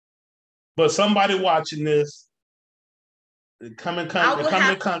 But somebody watching this, come in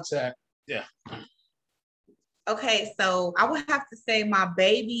contact. Yeah. Okay, so I would have to say my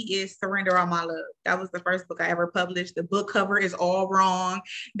baby is Surrender All My Love. That was the first book I ever published. The book cover is all wrong.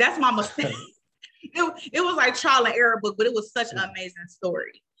 That's my mistake. It was like trial and error book, but it was such an amazing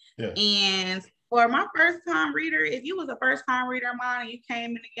story. Yeah. And for my first time reader, if you was a first time reader of mine and you came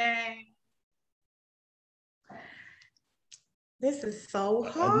in the game, this is so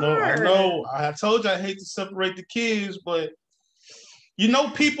hard. I know. I told you I hate to separate the kids, but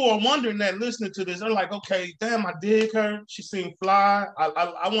people are wondering that listening to this. They're like, okay, damn, I dig her. She seemed fly.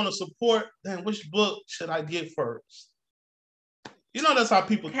 I want to support. Damn, which book should I get first? That's how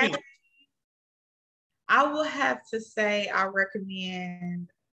people think. I will have to say I recommend,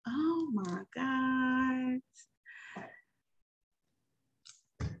 oh my God.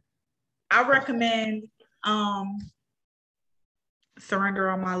 I recommend Surrender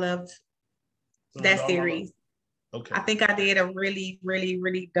All My Love, that series. Okay. I think I did a really, really,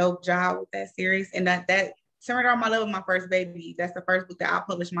 really dope job with that series. And that Surrender All My Love is my first baby. That's the first book that I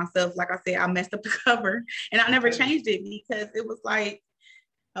published myself. Like I said, I messed up the cover and I never changed it because it was like,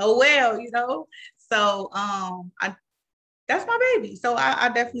 oh, well, So that's my baby. So I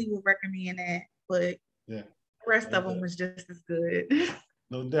definitely would recommend that. But the rest of them was just as good.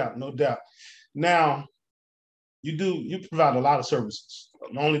 No doubt. Now, you provide a lot of services.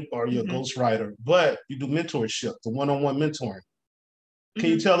 Not only are you a ghostwriter, but you do mentorship, the one-on-one mentoring.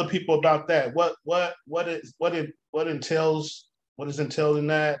 Can you tell the people about that? What is entailed in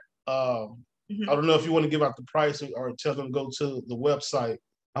that? I don't know if you want to give out the price or tell them to go to the website.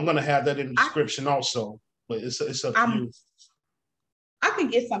 I'm going to have that in the description also, but it's a few. I can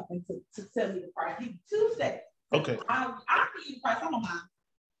get something to tell me the price. Give me 2 seconds. Okay. I'll give you the price. I don't mind.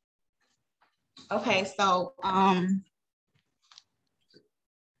 Okay, so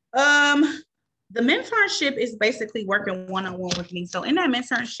the mentorship is basically working one-on-one with me. So in that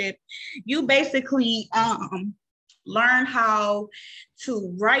mentorship, you basically learn how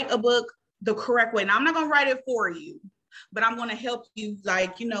to write a book the correct way. Now, I'm not going to write it for you, but I'm going to help you,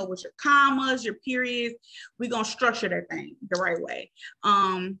 with your commas, your periods. We're going to structure that thing the right way.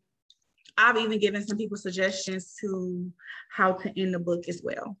 I've even given some people suggestions to how to end the book as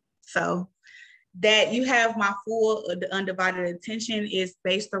well. So that you have my full undivided attention is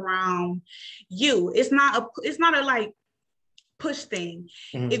based around you. It's not a push thing.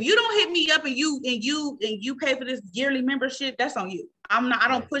 If you don't hit me up and you pay for this yearly membership, that's on you. I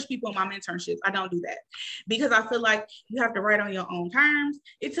don't push people in my mentorships. I don't do that because I feel like you have to write on your own terms.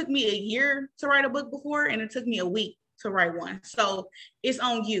 It took me a year to write a book before, and it took me a week to write one. So it's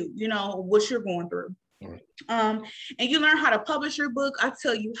on you, what you're going through. And you learn how to publish your book. I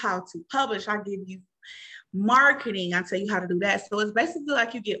tell you how to publish. I give you marketing. I tell you how to do that. So it's basically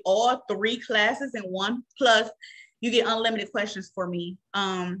like you get all 3 classes in one, plus you get unlimited questions for me.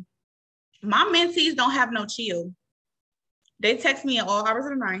 My mentees don't have no chill. They text me at all hours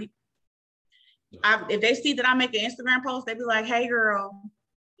of the night. If they see that I make an Instagram post, they be like, "Hey girl,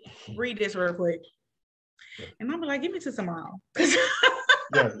 read this real quick." And I'll be like, "Give me to tomorrow."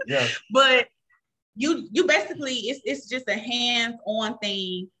 Yeah. But you basically, it's just a hands-on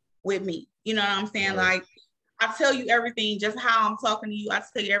thing with me. You know what I'm saying? Right. Like, I tell you everything, just how I'm talking to you. I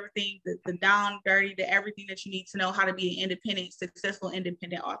tell you everything, the down dirty, everything that you need to know how to be an successful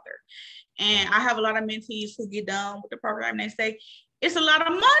independent author. And I have a lot of mentees who get done with the program and they say, it's a lot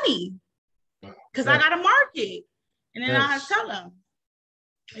of money because I got to market. And then I tell them,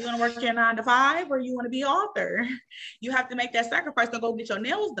 you want to work your 9 to 5 or you want to be an author? You have to make that sacrifice to go get your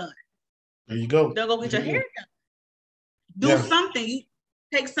nails done. There you go. They'll go get your hair done. Do something. You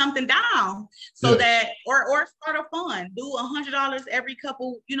take something down so that, or start a fund. Do $100 every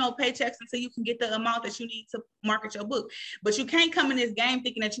couple, paychecks until you can get the amount that you need to market your book. But you can't come in this game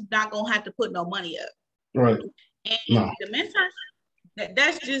thinking that you're not gonna have to put no money up. Right. And the mentorship,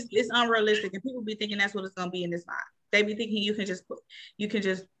 that's just, it's unrealistic, and people be thinking that's what it's gonna be, and it's not. They be thinking you can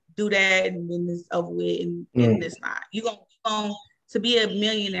just do that and then it's over with, and it's not. You gonna to be a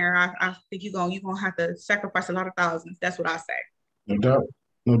millionaire. I think you're gonna have to sacrifice a lot of thousands. That's what I say. No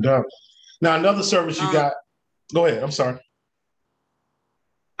doubt. Now, another service you got, go ahead. I'm sorry.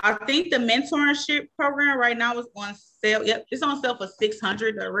 I think the mentorship program right now is on sale. Yep, it's on sale for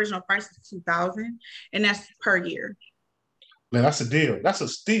 $600. The original price is $2,000, and that's per year. Man, that's a deal. That's a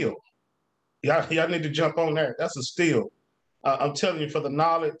steal. Y'all need to jump on that. That's a steal. I'm telling you, for the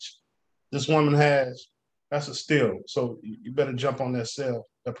knowledge this woman has, that's a steal. So you better jump on that sale,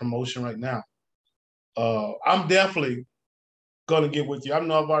 that promotion right now. I'm definitely going to get with you. I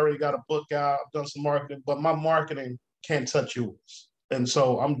know I've already got a book out, I've done some marketing, but my marketing can't touch yours. And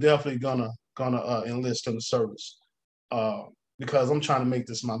so I'm definitely gonna enlist in the service because I'm trying to make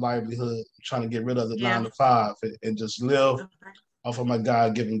this my livelihood. I'm trying to get rid of the 9 to 5 and just live off of my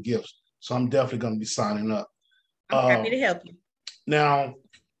God-given gifts. So I'm definitely going to be signing up. I'm happy to help you. Now,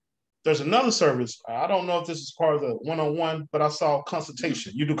 there's another service. I don't know if this is part of the one-on-one, but I saw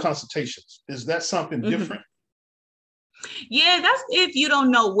consultation. You do consultations. Is that something different? Yeah, that's if you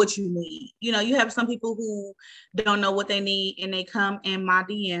don't know what you need. You have some people who don't know what they need and they come in my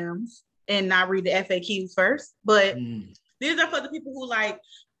DMs and I read the FAQs first. But these are for the people who I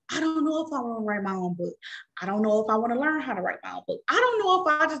don't know if I want to write my own book. I don't know if I want to learn how to write my own book. I don't know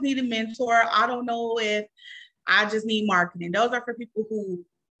if I just need a mentor. I don't know if I just need marketing. Those are for people who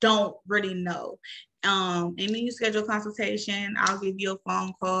don't really know. And then you schedule a consultation. I'll give you a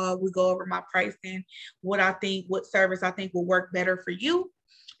phone call. We go over my pricing, what service I think will work better for you.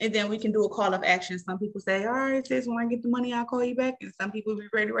 And then we can do a call of action. Some people say, all right, sis, when I get the money, I'll call you back. And some people be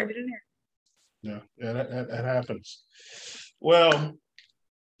ready to write it in there. Yeah, that happens. Well,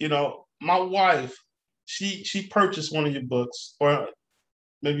 my wife, she purchased one of your books, or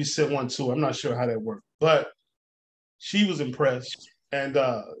maybe sent one too. I'm not sure how that worked, but she was impressed. And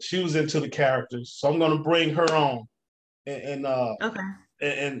she was into the characters, so I'm going to bring her on and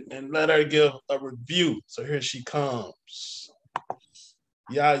let her give a review. So here she comes.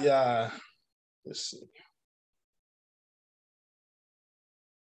 Yeah. Let's see.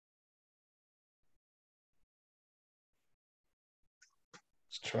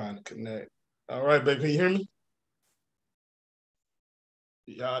 Just trying to connect. All right, baby, can you hear me?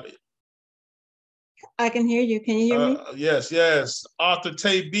 Got it. I can hear you. Can you hear me? Yes. Author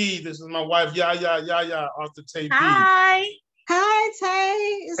Tay B. This is my wife. Yeah. Author Tay B. Hi, Tay.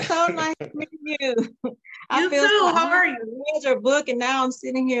 It's so nice to meet you. You too. How are you? I read your book, and now I'm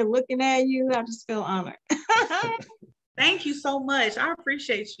sitting here looking at you. I just feel honored. Thank you so much. I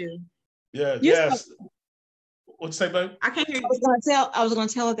appreciate you. Yeah. Yes. What'd you say, babe? I can't hear you. I was going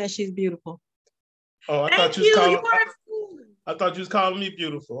to tell her that she's beautiful. Oh, I thought you was calling. I thought you was calling me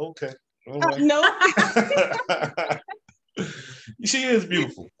beautiful. Okay. No. She is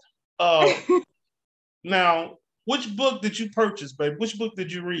beautiful. Now, which book did you purchase, babe? Which book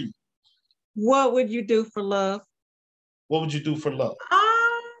did you read? What Would You Do for Love? What Would You Do for Love?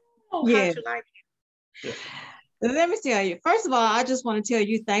 Oh, how'd you like it? Let me tell you. First of all, I just want to tell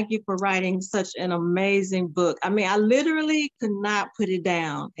you thank you for writing such an amazing book. I mean, I literally could not put it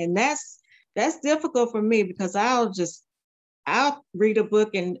down, and that's difficult for me because I'll read a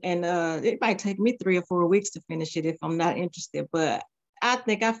book and it might take me 3 or 4 weeks to finish it if I'm not interested. But I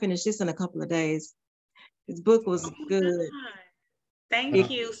think I finished this in a couple of days. This book was good. God. Thank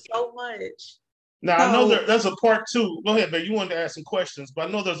you so much. Now I know there's a part 2. Go ahead, babe. You wanted to ask some questions, but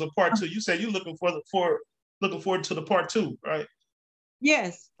I know there's a part 2. You said you're looking forward to the part 2, right?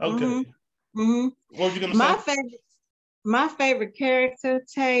 Yes. Okay. Mm-hmm. Mm-hmm. What were you gonna say? My favorite character,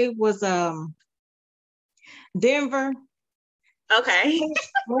 Tay, was Denver. Okay.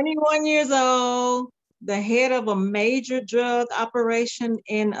 21 years old, the head of a major drug operation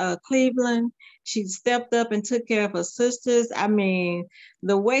in Cleveland. She stepped up and took care of her sisters. I mean,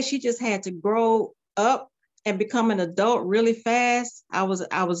 the way she just had to grow up and become an adult really fast, I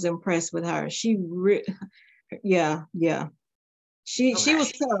was impressed with her. Yeah. She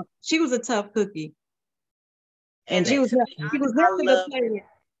was tough. She was a tough cookie. And she was happy to play it.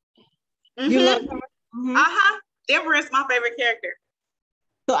 Mm-hmm. You love her? Mm-hmm. Denver is my favorite character.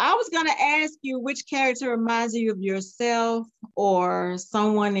 So I was going to ask you which character reminds you of yourself or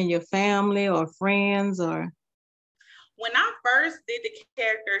someone in your family or friends or. When I first did the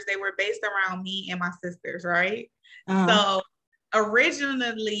characters, they were based around me and my sisters, right? So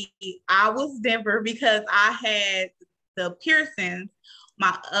originally I was Denver because I had the Pearsons.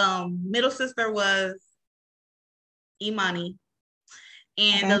 My middle sister was Imani,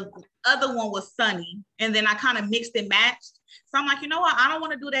 and the other one was Sunny. And then I kind of mixed and matched. So I'm like, you know what? I don't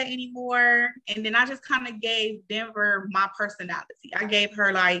want to do that anymore. And then I just kind of gave Denver my personality. I gave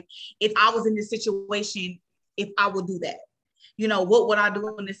her like, if I was in this situation, if I would do that, you know, what would I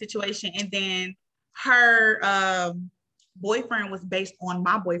do in this situation? And then her boyfriend was based on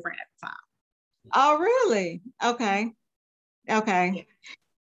my boyfriend at the time. Oh, really? Okay.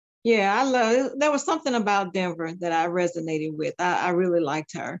 Yeah, I love it. There was something about Denver that I resonated with. I really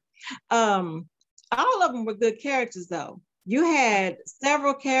liked her. All of them were good characters though. You had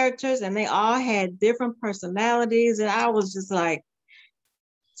several characters and they all had different personalities. And I was just like,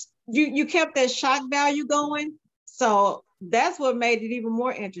 you kept that shock value going. So that's what made it even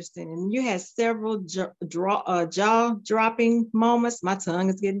more interesting. And you had several jaw-dropping moments. My tongue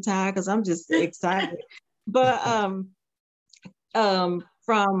is getting tired because I'm just excited. But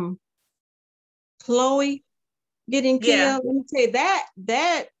from Chloe getting killed, let me tell you,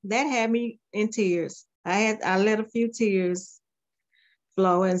 that had me in tears. I let a few tears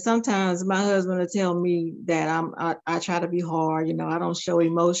flow, and sometimes my husband will tell me that I try to be hard, you know, I don't show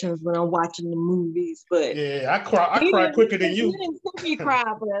emotions when I'm watching the movies, but yeah, I cry quicker than you. You didn't see me cry,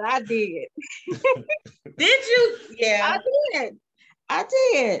 but I did. Did you? Yeah, I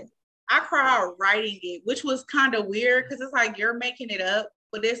did. I cried writing it, which was kind of weird because it's like you're making it up,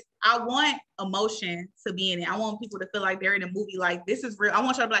 but I want emotion to be in it. I want people to feel like they're in a movie, like this is real. I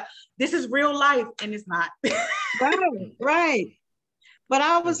want y'all to be like, this is real life, and it's not. Right. But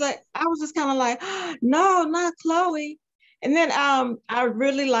I was just kind of like, no, not Chloe. And then I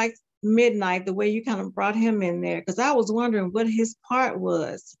really liked Midnight, the way you kind of brought him in there, because I was wondering what his part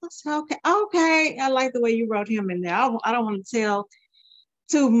was. I said, okay, I like the way you wrote him in there. I don't want to tell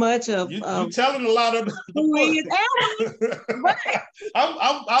too much of. You telling a lot of the book.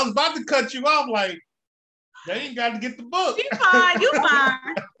 I was about to cut you off, like they ain't got to get the book. You fine. You so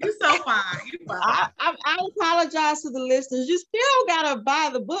fine. You fine. I apologize to the listeners. You still gotta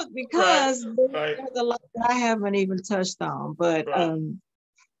buy the book because there's a lot that I haven't even touched on. But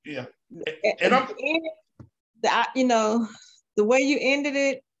yeah, and you know, the way you ended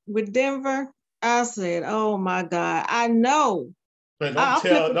it with Denver, I said, "Oh my God, I know." But don't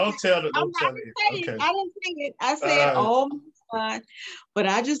tell it. Okay. I didn't say it. I said, "Oh my God," but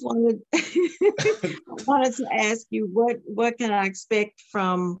I just wanted to ask you what can I expect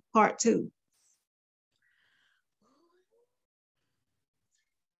from part 2?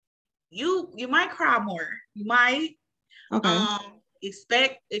 You might cry more. You might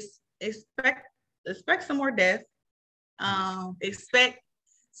expect some more death. Expect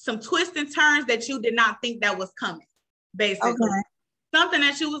some twists and turns that you did not think that was coming. Basically, something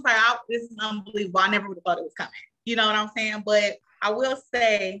that you was like, "This is unbelievable. I never would have thought it was coming." You know what I'm saying? But I will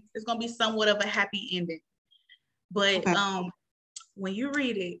say it's gonna be somewhat of a happy ending. But when you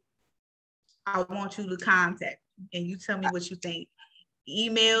read it, I want you to contact me and you tell me what you think.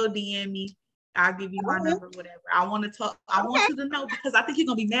 Email, DM me. I'll give you my number, whatever. I want to talk. I want you to know because I think you're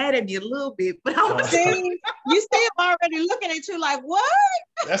gonna be mad at me a little bit. But I want you see him already looking at you like, what?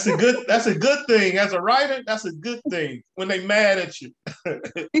 That's a good thing. As a writer, that's a good thing when they mad at you.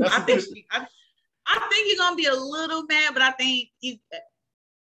 I think you're gonna be a little mad, but I think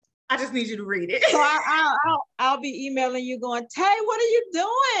I just need you to read it. So I'll be emailing you going, Tay, what are you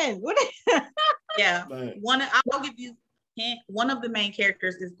doing? Yeah. I'll give you a hint. One of the main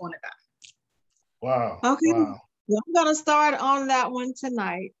characters is going to die. Wow. Okay. Wow. Well, I'm going to start on that one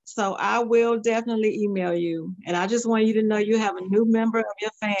tonight. So I will definitely email you. And I just want you to know you have a new member of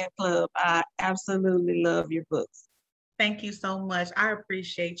your fan club. I absolutely love your books. Thank you so much. I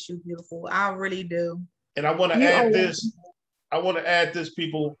appreciate you, beautiful. I really do. And I want to add this. I want to add this,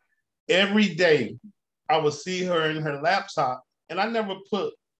 people. Every day I would see her in her laptop, and I never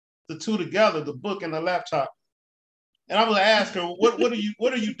put the two together, the book and the laptop. And I would ask her, what are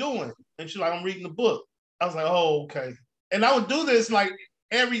you doing? And she's like, I'm reading the book. I was like, oh, okay. And I would do this like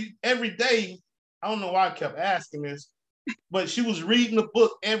every day. I don't know why I kept asking this, but she was reading the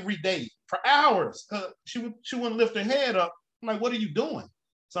book every day for hours. She wouldn't lift her head up. I'm like, what are you doing?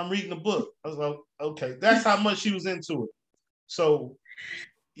 So I'm reading the book. I was like, okay, that's how much she was into it. So,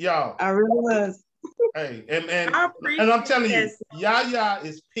 y'all. I really was. Hey, and I'm telling you, Yaya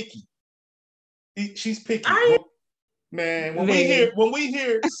is picky. She's picky. Man, when we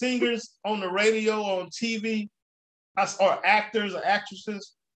hear singers on the radio, on TV, or actors or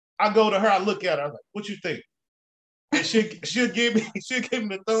actresses, I go to her, I look at her, I'm like, what you think? And she'll give me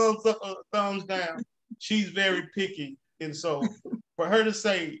the thumbs up or thumbs down. She's very picky. And so for her to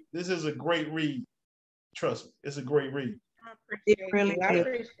say this is a great read, trust me, it's a great read. It really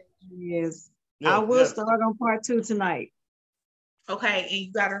is. Yes. Yeah, I will start on part 2 tonight. Okay, and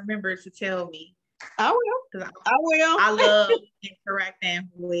you gotta remember to tell me. I will. I love interacting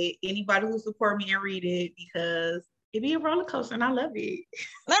with anybody who support me and read it because it be a roller coaster and I love it.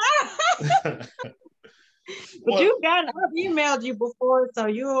 But I've emailed you before, so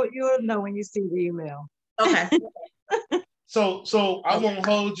you'll know when you see the email. Okay. So I won't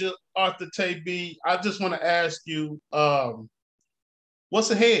hold you, Arthur Tay B. I just want to ask you, what's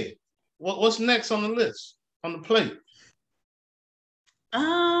ahead? What's next on the list, on the plate?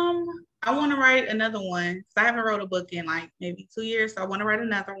 I want to write another one. I haven't wrote a book in like maybe 2 years, so I want to write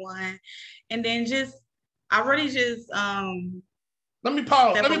another one. And then let me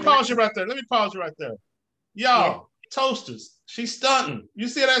pause you right there. Y'all, toasters, she's stunting. You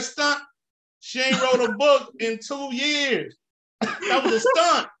see that stunt? She ain't wrote a book in 2 years. That was a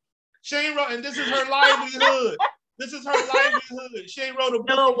stunt. She ain't wrote, and this is her livelihood. She ain't wrote a book.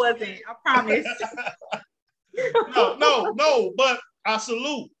 No, it wasn't. I promise. No, but I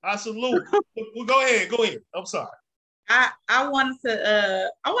salute. Well, go ahead. I'm sorry. I want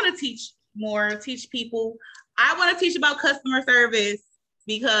to teach people. I want to teach about customer service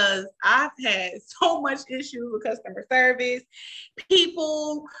because I've had so much issues with customer service,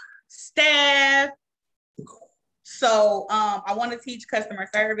 people, staff. So I want to teach customer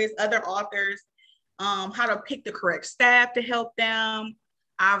service, other authors, how to pick the correct staff to help them.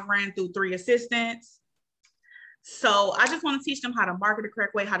 I've ran through 3 assistants. So I just want to teach them how to market the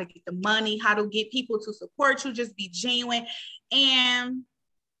correct way, how to get the money, how to get people to support you, just be genuine. And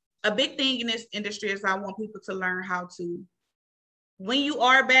a big thing in this industry is I want people to learn how to, when you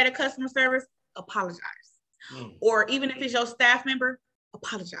are bad at customer service, apologize. Or even if it's your staff member,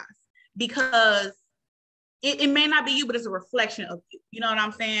 apologize. Because it may not be you, but it's a reflection of you. You know what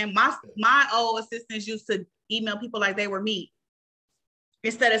I'm saying? My old assistants used to email people like they were me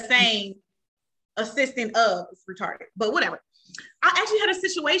instead of saying assistant of, it's retarded, but whatever. I actually had a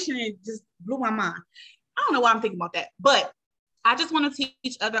situation and it just blew my mind. I don't know why I'm thinking about that, but I just want to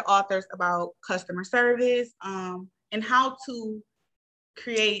teach other authors about customer service and how to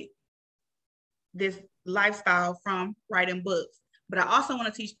create this lifestyle from writing books. But I also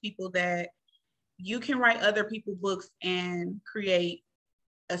want to teach people that you can write other people's books and create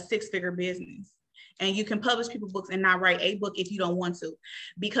a 6-figure business. And you can publish people's books and not write a book if you don't want to.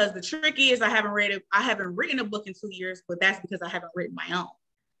 Because the trick is I haven't written a book in 2 years, but that's because I haven't written my own.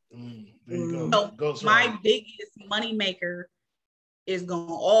 There you go. So my biggest money maker is going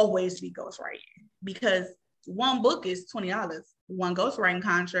to always be ghostwriting, because one book is $20. One ghostwriting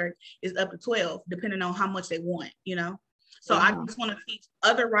contract is up to $12, depending on how much they want, you know? So I just want to teach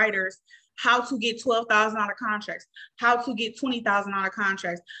other writers how to get $12,000 contracts, how to get $20,000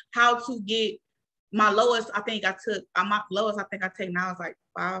 contracts, how to get my lowest I take now is like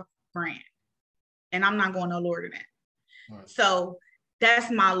 $5,000. And I'm not going no lower than that. Right. So that's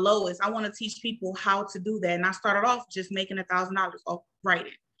my lowest. I want to teach people how to do that. And I started off just making $1,000 off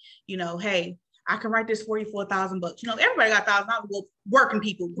writing. You know, hey, I can write this for you for $1,000. You know, everybody got $1,000. Well, working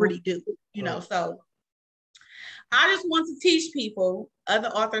people really do, you know. So I just want to teach people, other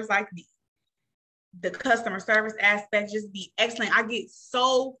authors like me, the customer service aspect just be excellent. I get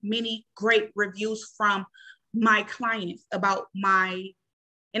so many great reviews from my clients about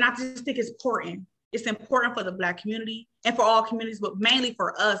and I just think it's important. It's important for the Black community and for all communities, but mainly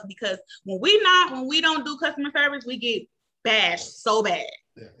for us, because when we don't do customer service, we get bashed so bad.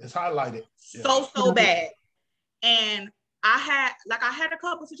 Yeah, it's highlighted. So bad. And I had a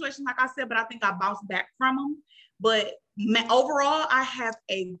couple situations, like I said, but I think I bounced back from them. But overall, I have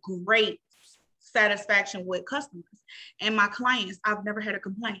a great satisfaction with customers and my clients. I've never had a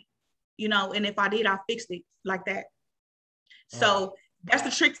complaint, and if I did, I fixed it like that. So that's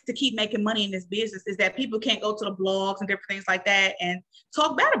the trick to keep making money in this business, is that people can't go to the blogs and different things like that and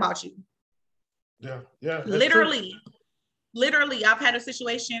talk bad about you. Yeah. Literally, I've had a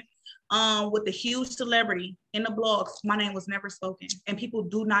situation with a huge celebrity in the blogs. My name was never spoken, and people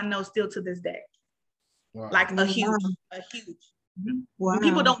do not know still to this day. Wow. Like a huge. Wow.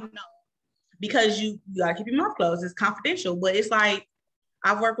 People don't know because you gotta keep your mouth closed. It's confidential, but it's like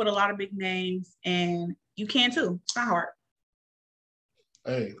I've worked with a lot of big names, and you can too. It's not hard.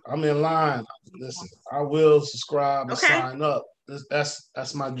 Hey, I'm in line. Listen, I will subscribe and sign up.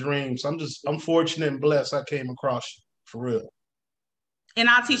 That's my dream. So I'm fortunate and blessed I came across you, for real. And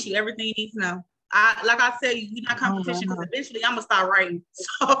I'll teach you everything you need to know. Like I said, you're not competition, because eventually I'm gonna start writing.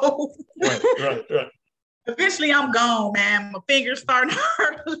 So right. Eventually I'm gone, man. My fingers starting to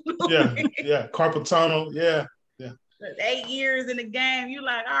hurt. Yeah. Carpal tunnel. Yeah. 8 years in the game, you're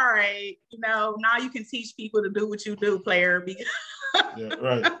like, all right, now you can teach people to do what you do, player. Yeah,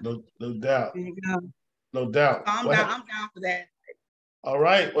 right. No doubt. There you go. No doubt. So I'm down for that. All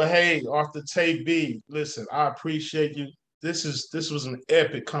right. Well, hey, Arthur Tay B, listen, I appreciate you. This was an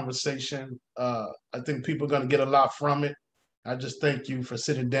epic conversation. I think people are gonna get a lot from it. I just thank you for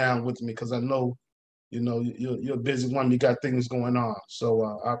sitting down with me, because I know, you're a busy one. You got things going on. So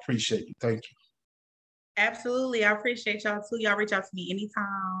I appreciate you. Thank you. Absolutely. I appreciate y'all too. Y'all reach out to me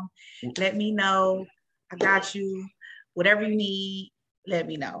anytime. Let me know. I got you. Whatever you need, let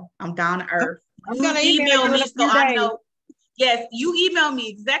me know. I'm down to earth. I'm gonna email me so I days. know. Yes, you email me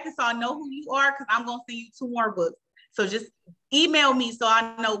exactly so I know who you are, because I'm gonna send you 2 more books. So just email me so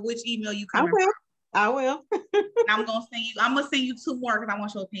I know which email you come from. I will. And I'm gonna send you 2 more, because I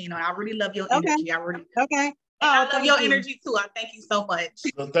want your opinion on it. I really love your energy. I really do. Okay. I love your energy too. I thank you so much.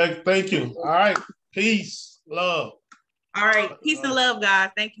 So thank you. All right. Peace. Love. All right. Peace and love, guys.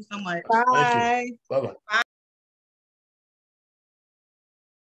 Thank you so much. Bye. Bye-bye. Bye.